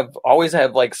 We always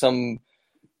have like some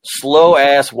slow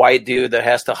ass white dude that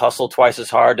has to hustle twice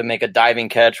as hard to make a diving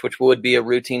catch, which would be a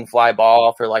routine fly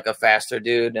ball for like a faster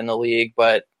dude in the league.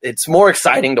 But it's more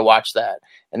exciting to watch that.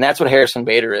 And that's what Harrison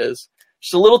Bader is.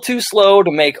 Just a little too slow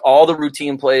to make all the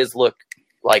routine plays look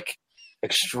like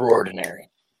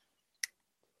extraordinary.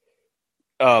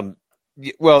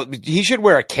 Well, he should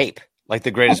wear a cape like the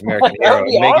greatest American hero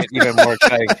and make it even more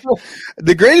exciting.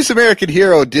 The greatest American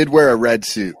hero did wear a red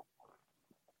suit.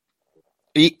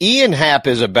 Ian Happ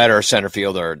is a better center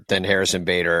fielder than Harrison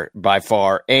Bader by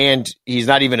far, and he's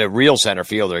not even a real center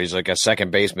fielder. He's like a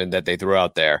second baseman that they threw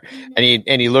out there, and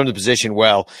he learned the position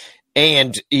well,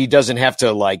 and he doesn't have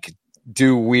to like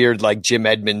do weird like Jim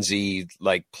Edmonds-y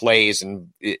like plays and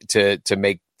to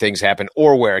make things happen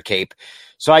or wear a cape.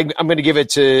 So I'm going to give it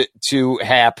to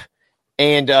Happ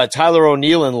and Tyler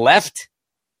O'Neill in left.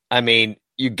 I mean,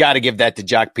 you got to give that to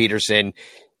Jock Peterson.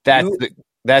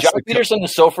 Jock Peterson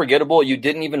is so forgettable. You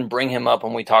didn't even bring him up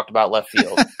when we talked about left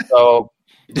field. So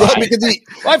because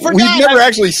we've never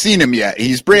actually seen him yet.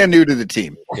 He's brand new to the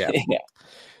team. Yeah.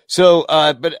 So,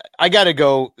 but I got to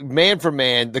go man for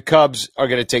man. The Cubs are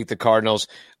going to take the Cardinals.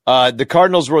 The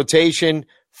Cardinals rotation: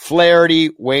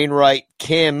 Flaherty, Wainwright,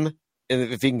 Kim,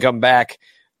 if he can come back,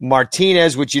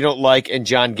 Martinez, which you don't like, and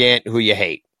John Gant, who you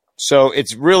hate. So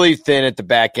it's really thin at the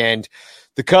back end.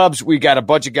 The Cubs, we got a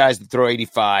bunch of guys that throw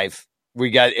 85. We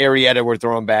got Arrieta we're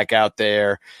throwing back out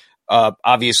there.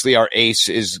 Obviously, our ace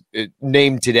is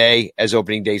named today as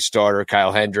opening day starter,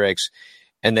 Kyle Hendricks.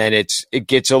 And then it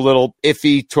gets a little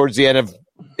iffy towards the end of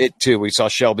it, too. We saw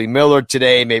Shelby Miller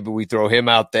today. Maybe we throw him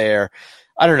out there.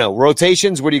 I don't know.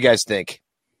 Rotations, what do you guys think?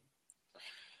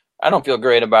 I don't feel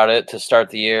great about it to start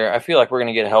the year. I feel like we're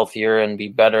going to get healthier and be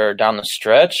better down the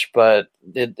stretch, but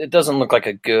it doesn't look like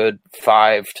a good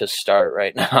 5 to start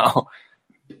right now.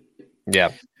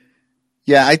 Yeah.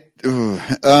 Yeah, I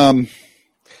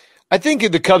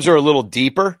think the Cubs are a little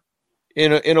deeper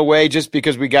in a way, just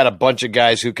because we got a bunch of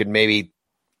guys who could maybe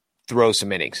throw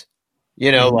some innings.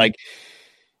 Like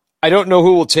I don't know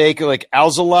who will take. Like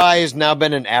Alzolay has now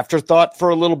been an afterthought for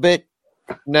a little bit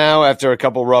now after a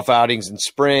couple rough outings in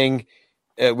spring.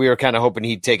 We were kind of hoping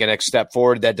he'd take a next step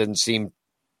forward. That doesn't seem.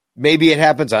 Maybe it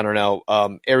happens. I don't know.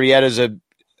 Arrieta's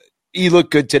he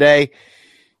looked good today.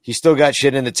 He still got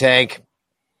shit in the tank.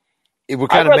 We're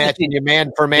kind of matching your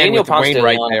man for man with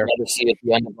Wainwright there. See at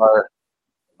the end of our,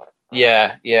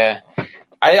 yeah.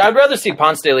 I'd rather see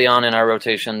Ponce de Leon in our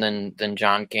rotation than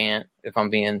John Gant, if I'm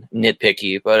being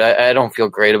nitpicky. But I don't feel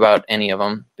great about any of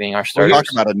them being our starters. We're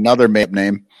talking about another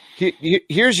name.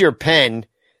 Here's your pen,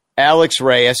 Alex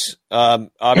Reyes.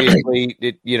 Obviously,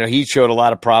 he showed a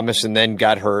lot of promise and then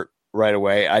got hurt right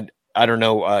away. I don't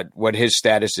know what his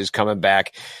status is coming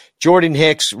back. Jordan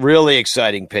Hicks, really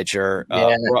exciting pitcher.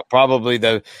 Probably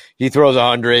he throws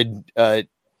 100. I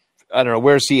don't know,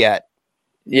 where's he at?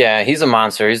 Yeah, he's a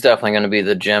monster. He's definitely going to be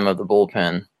the gem of the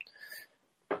bullpen.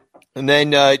 And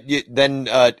then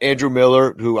Andrew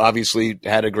Miller, who obviously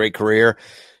had a great career,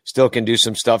 still can do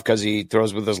some stuff because he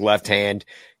throws with his left hand.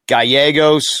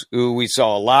 Gallegos, who we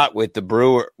saw a lot with the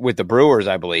Brewers,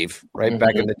 I believe, right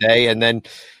back in the day, and then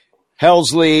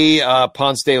Helsley,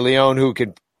 Ponce de Leon, who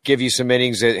could give you some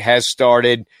innings. It has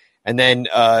started, and then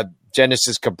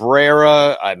Genesis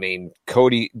Cabrera. I mean,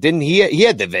 Cody didn't he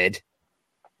had the vid?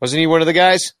 Wasn't he one of the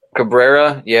guys?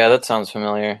 Cabrera, yeah, that sounds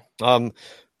familiar.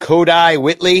 Kodai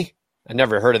Whitley, I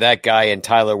never heard of that guy, and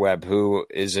Tyler Webb, who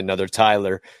is another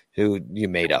Tyler who you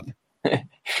made up.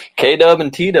 K-Dub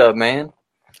and T-Dub, man.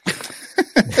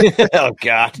 Oh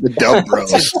God, the Dub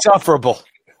Bros. It's insufferable.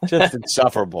 Just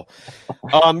insufferable.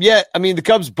 Yeah, I mean, the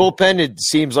Cubs bullpen, it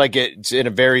seems like it's in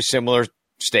a very similar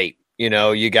state. You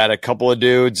know, you got a couple of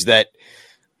dudes that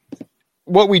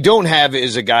what we don't have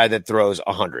is a guy that throws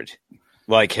 100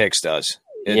 like Hicks does.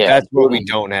 Yeah, that's what we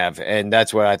don't have, and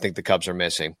that's what I think the Cubs are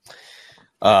missing.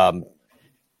 I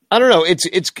don't know.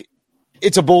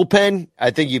 It's a bullpen.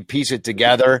 I think you piece it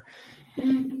together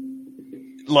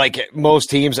like most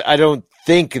teams. I don't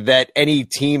think that any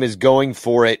team is going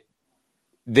for it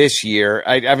this year.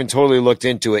 I haven't totally looked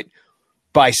into it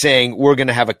by saying we're going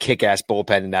to have a kick-ass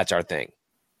bullpen and that's our thing.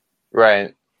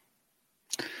 Right.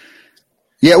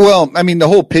 Yeah, well, I mean, the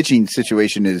whole pitching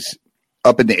situation is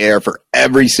up in the air for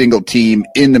every single team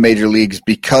in the major leagues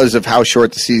because of how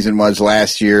short the season was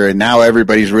last year. And now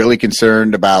everybody's really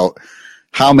concerned about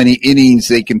how many innings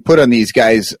they can put on these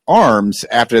guys' arms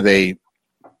after they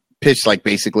pitched like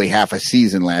basically half a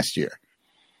season last year.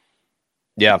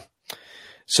 Yeah.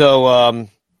 So,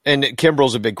 and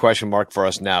Kimbrel's a big question mark for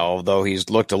us now, although he's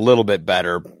looked a little bit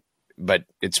better, but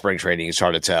it's spring training. It's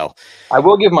hard to tell. I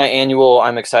will give my annual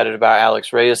I'm excited about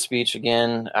Alex Reyes speech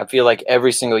again. I feel like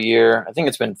every single year, I think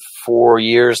it's been 4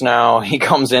 years now, he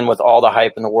comes in with all the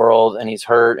hype in the world and he's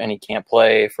hurt and he can't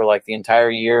play for like the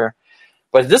entire year.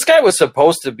 But this guy was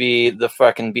supposed to be the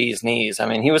fucking bee's knees. I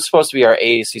mean, he was supposed to be our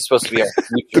ace. He's supposed to be our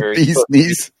future. The bee's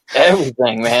knees.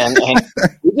 Everything, man. And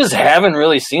we just haven't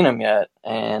really seen him yet.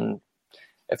 And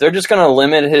if they're just going to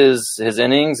limit his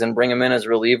innings and bring him in as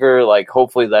reliever, like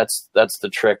hopefully that's the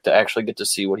trick to actually get to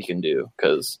see what he can do,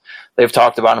 because they've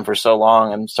talked about him for so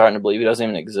long. I'm starting to believe he doesn't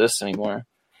even exist anymore.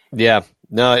 Yeah.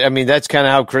 No, I mean, that's kind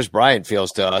of how Chris Bryant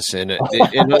feels to us. And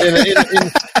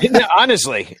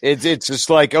honestly, it's just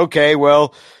like, okay,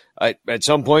 well, at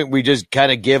some point we just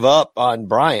kind of give up on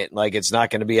Bryant. Like it's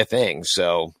not going to be a thing.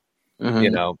 So, you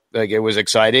know, like it was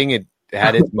exciting. It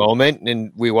had its moment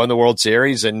and we won the World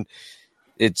Series, and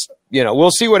it's, you know,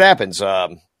 we'll see what happens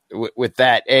with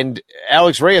that. And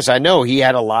Alex Reyes, I know he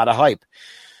had a lot of hype.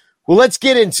 Well, let's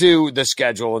get into the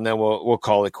schedule and then we'll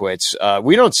call it quits.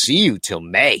 We don't see you till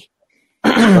May.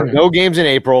 No games in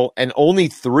April and only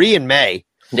 3 in May.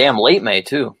 Damn, late May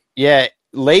too. Yeah,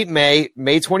 late May.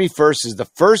 May 21st is the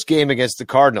first game against the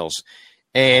Cardinals,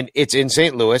 and it's in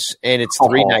St. Louis, and it's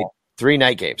three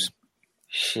night games.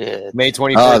 Shit. May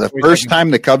 21st. The first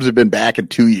time the Cubs have been back in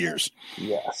 2 years.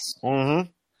 Yes. Mm-hmm.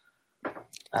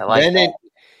 I like then that.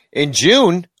 In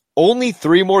June, only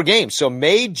 3 more games. So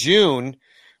May, June,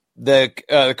 the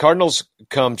Cardinals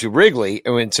come to Wrigley,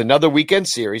 and it's another weekend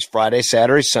series, Friday,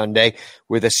 Saturday, Sunday,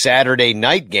 with a Saturday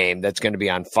night game that's going to be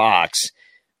on Fox.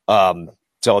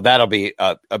 So that'll be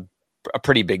a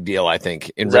pretty big deal, I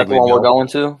think. Is that the one we're going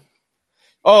to?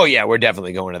 Oh, yeah, we're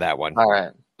definitely going to that one. All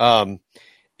right.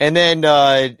 And then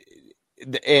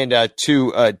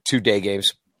 2 day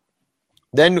games.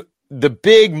 Then the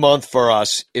big month for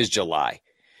us is July.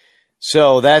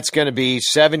 So that's going to be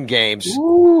 7 games,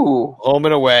 home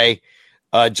and away,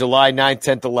 July 9th,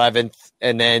 10th, 11th,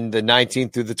 and then the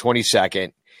 19th through the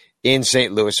 22nd in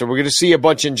St. Louis. So we're going to see a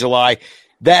bunch in July.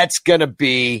 That's going to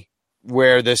be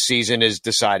where the season is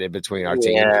decided between our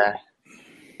teams. Yeah.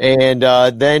 And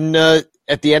then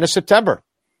at the end of September,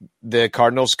 the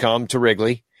Cardinals come to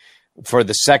Wrigley for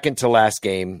the second to last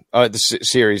game, the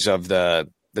series of the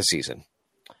season.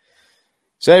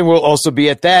 So we'll also be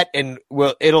at that, and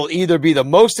it'll either be the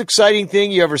most exciting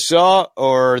thing you ever saw,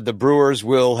 or the Brewers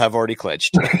will have already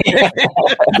clinched.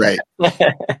 Right.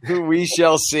 We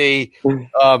shall see.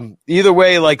 Either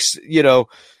way, like, you know,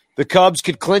 the Cubs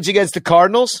could clinch against the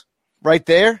Cardinals right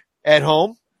there at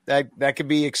home. That could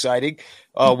be exciting.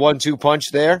 1-2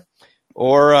 punch there,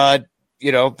 or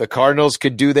you know, the Cardinals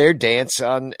could do their dance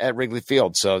at Wrigley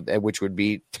Field. So, which would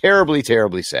be terribly,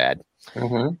 terribly sad.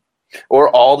 Mm-hmm. Or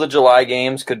all the July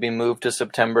games could be moved to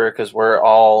September because we're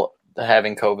all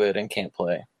having COVID and can't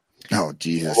play. Oh,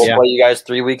 Jesus. We'll play you guys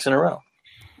 3 weeks in a row.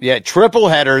 Yeah, triple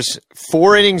headers,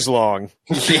 4 innings long.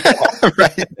 Yeah.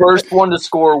 Right. First one to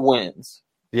score wins.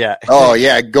 Yeah. Oh,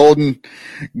 yeah, golden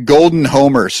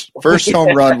homers. First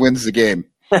home run wins the game.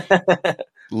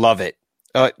 Love it.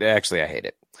 Actually, I hate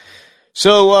it.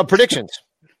 So, predictions.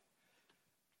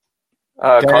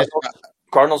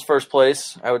 Cardinals first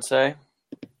place, I would say.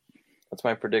 That's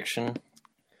my prediction.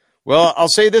 Well, I'll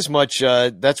say this much.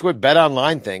 That's what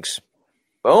BetOnline thinks.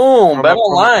 Boom.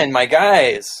 BetOnline, my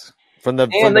guys. They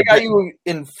got you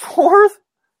in 4th?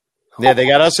 Yeah, they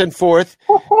got us in 4th.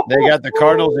 They got the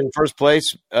Cardinals in first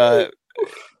place.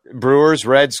 Brewers,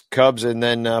 Reds, Cubs, and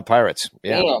then Pirates.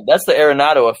 Yeah. Damn, that's the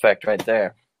Arenado effect right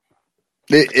there.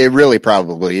 It really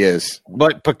probably is.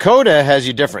 But Pacoda has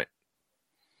you different.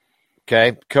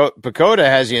 Okay, Pacoda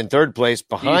has you in 3rd place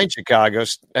behind Chicago,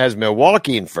 has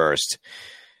Milwaukee in 1st.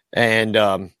 And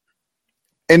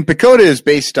Pacoda is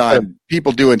based on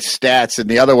people doing stats, and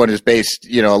the other one is based,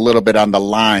 a little bit on the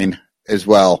line as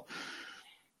well.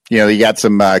 You got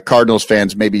some Cardinals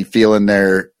fans maybe feeling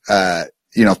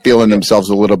feeling themselves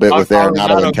a little bit with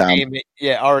Arenado in town.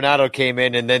 Arenado came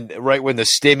in, and then right when the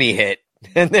stimmy hit,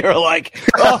 and they were like,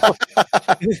 "Oh,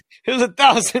 here's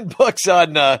 $1,000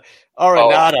 on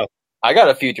Arenado." Oh, I got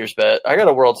a futures bet. I got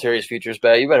a World Series futures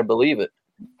bet. You better believe it.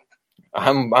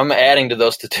 I'm adding to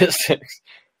those statistics.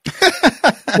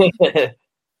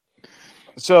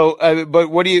 So, but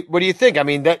what do you think? I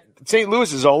mean, that St.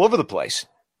 Louis is all over the place.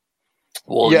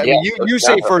 Well, I mean, you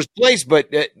say first place, but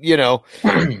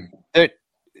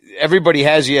everybody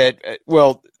has you at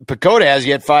Pacoda has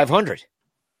you at 500.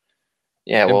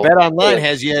 Yeah, and Bet Online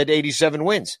has you at 87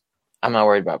 wins. I'm not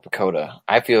worried about Pacoda.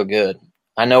 I feel good.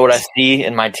 I know what I see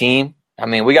in my team. I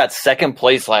mean, we got second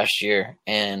place last year,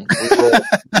 and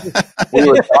we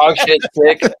were dog shit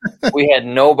sick. We had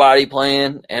nobody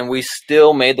playing, and we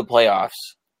still made the playoffs.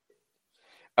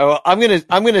 Oh, I'm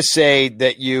gonna say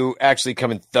that you actually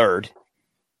come in third.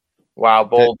 Wow,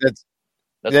 bold.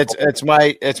 That's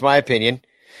my opinion.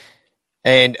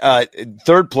 And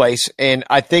third place, and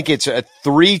I think it's a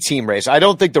 3-team race. I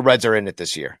don't think the Reds are in it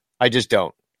this year. I just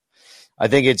don't. I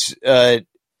think it's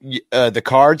the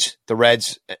Cards, the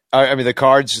Reds. The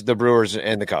Cards, the Brewers,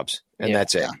 and the Cubs, and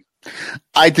that's it.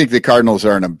 I think the Cardinals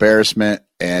are an embarrassment,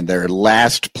 and they're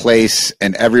last place,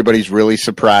 and everybody's really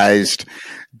surprised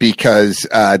because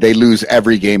they lose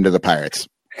every game to the Pirates.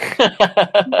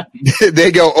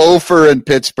 They go 0-for in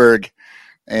Pittsburgh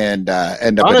and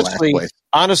end up in last place.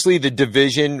 Honestly, the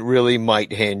division really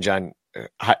might hinge on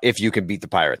if you can beat the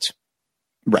Pirates.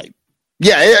 Right.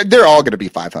 Yeah, they're all going to be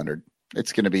 500.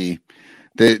 It's going to be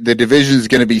the division is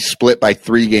going to be split by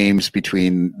 3 games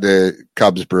between the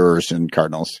Cubs, Brewers, and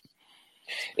Cardinals.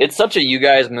 It's such a you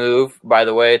guys move, by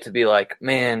the way, to be like,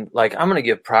 man, like I'm going to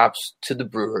give props to the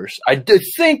Brewers. I did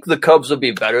think the Cubs will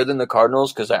be better than the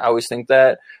Cardinals because I always think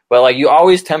that. But like you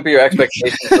always temper your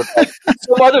expectations with like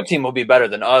some other team will be better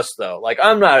than us, though. Like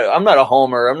I'm not a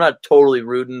homer. I'm not totally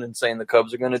rooting and saying the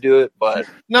Cubs are going to do it. But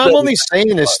no, I'm only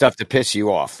saying this stuff to piss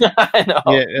you off. I know.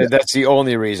 Yeah, that's the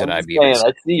only reason I'd be. I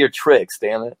see your tricks,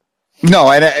 damn it. No,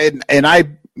 and I.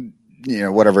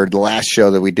 Whatever the last show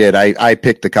that we did, I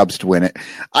picked the Cubs to win it.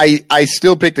 I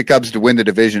still pick the Cubs to win the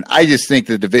division. I just think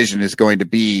the division is going to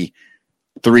be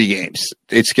 3 games.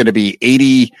 It's going to be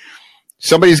 80.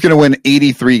 Somebody's going to win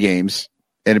 83 games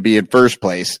and be in first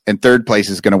place, and third place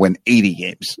is going to win 80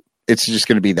 games. It's just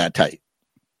going to be that tight.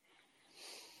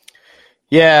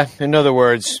 Yeah. In other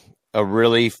words, a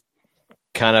really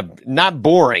kind of not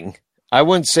boring. I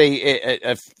wouldn't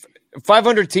say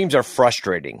 500 teams are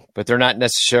frustrating, but they're not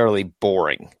necessarily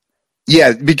boring.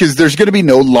 Yeah, because there's going to be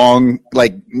no long,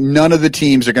 like none of the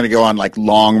teams are going to go on like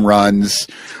long runs,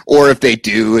 or if they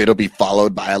do, it'll be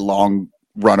followed by a long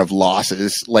run of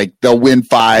losses. Like they'll win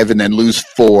 5 and then lose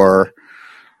 4.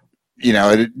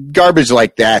 Garbage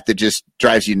like that just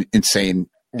drives you insane.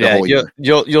 Yeah,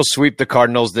 you'll sweep the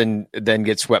Cardinals, then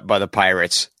get swept by the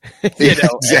Pirates.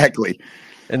 Exactly.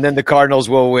 And then the Cardinals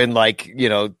will win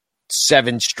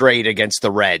 7 straight against the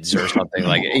Reds or something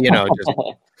like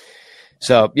it,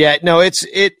 So yeah, no,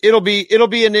 it'll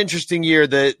be an interesting year.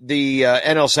 The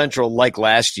NL Central, like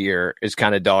last year, is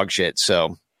kind of dog shit.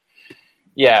 So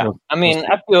yeah, I mean,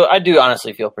 I do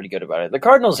honestly feel pretty good about it. The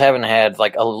Cardinals haven't had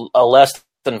like a less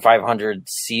than 500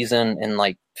 season in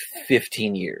like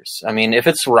 15 years. I mean, if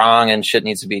it's wrong and shit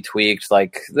needs to be tweaked,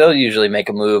 like they'll usually make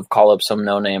a move, call up some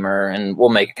no-namer, and we'll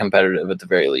make it competitive at the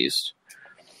very least.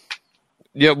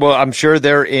 Yeah, well, I'm sure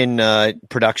they're in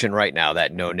production right now,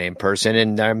 that no-name person,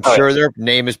 and I'm sure their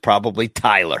name is probably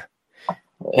Tyler.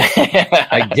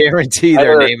 I guarantee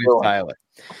their name is Tyler.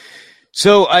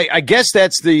 So I guess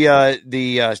that's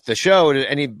the show. Does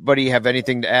anybody have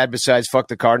anything to add besides fuck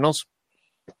the Cardinals?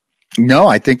 No,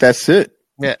 I think that's it.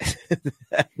 Yeah.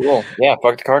 Cool. Yeah,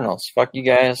 fuck the Cardinals. Fuck you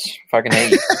guys. Fucking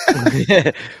hate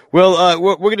you. Well,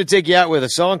 we're going to take you out with a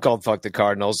song called Fuck the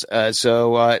Cardinals.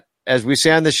 So as we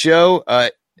say on the show,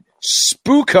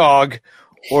 Spook-Hog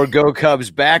or Go Cubs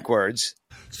backwards.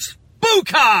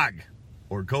 Spook-Hog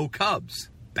or Go Cubs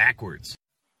backwards.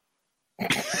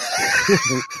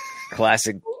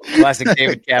 Classic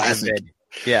David Kaplan bid.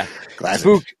 Yeah.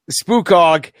 Classic.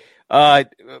 Spook-Hog.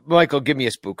 Michael, give me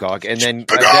a Spook-Hog. And then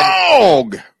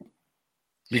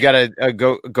you got to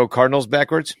go Cardinals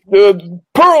backwards?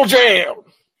 Pearl Jam.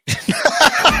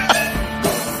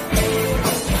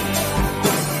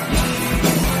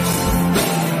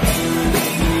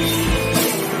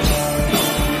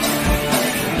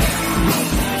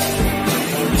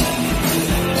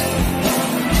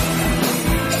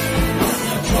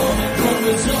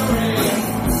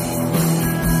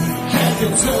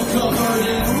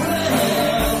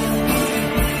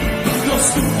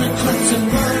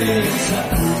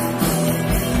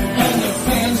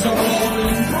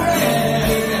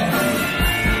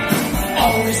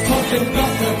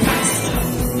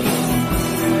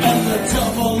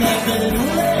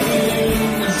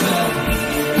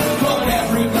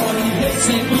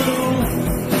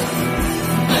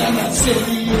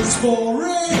 stadium's for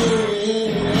it.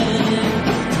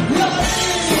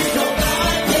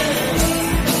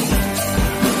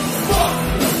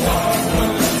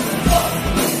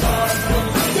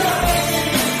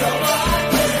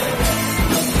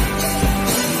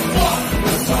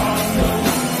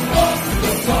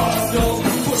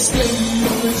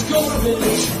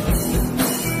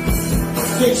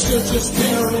 They should just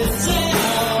tear it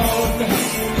down.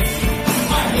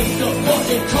 I hate the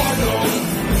fucking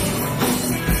Cardinals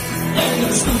and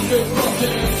their stupid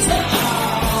fucking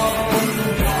town.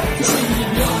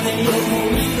 Giuliani or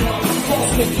Molina fall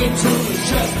sticking to the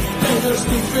chest and their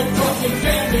stupid fucking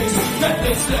fan base that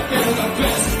thinks that they're the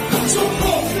best. So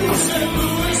fuck you, St.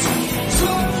 Louis.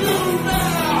 Fuck you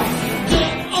now.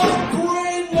 Get a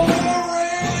brain warrant.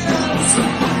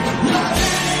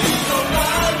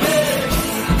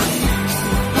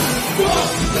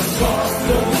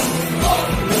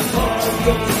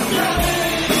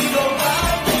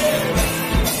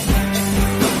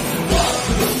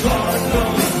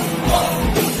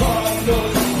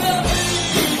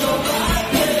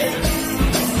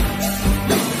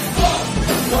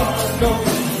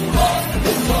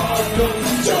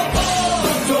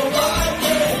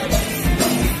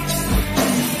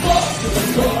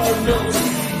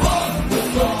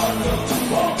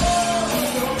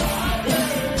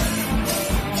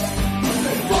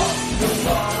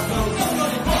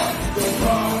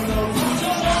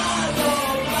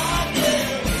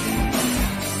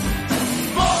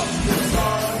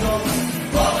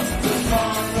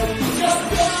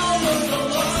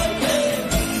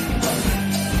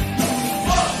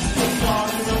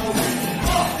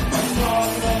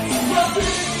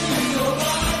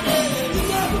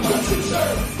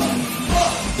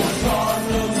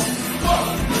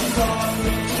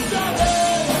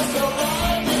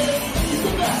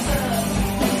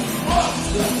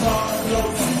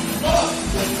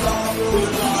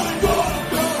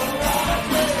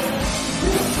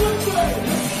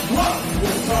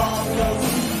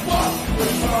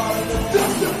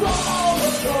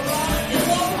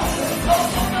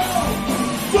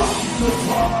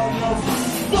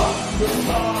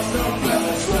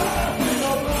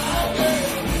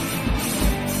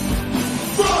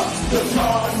 Fuck the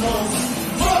Cardinals.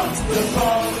 Fuck the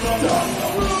Cardinals.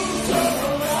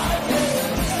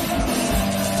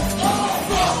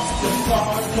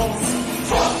 Cardinals.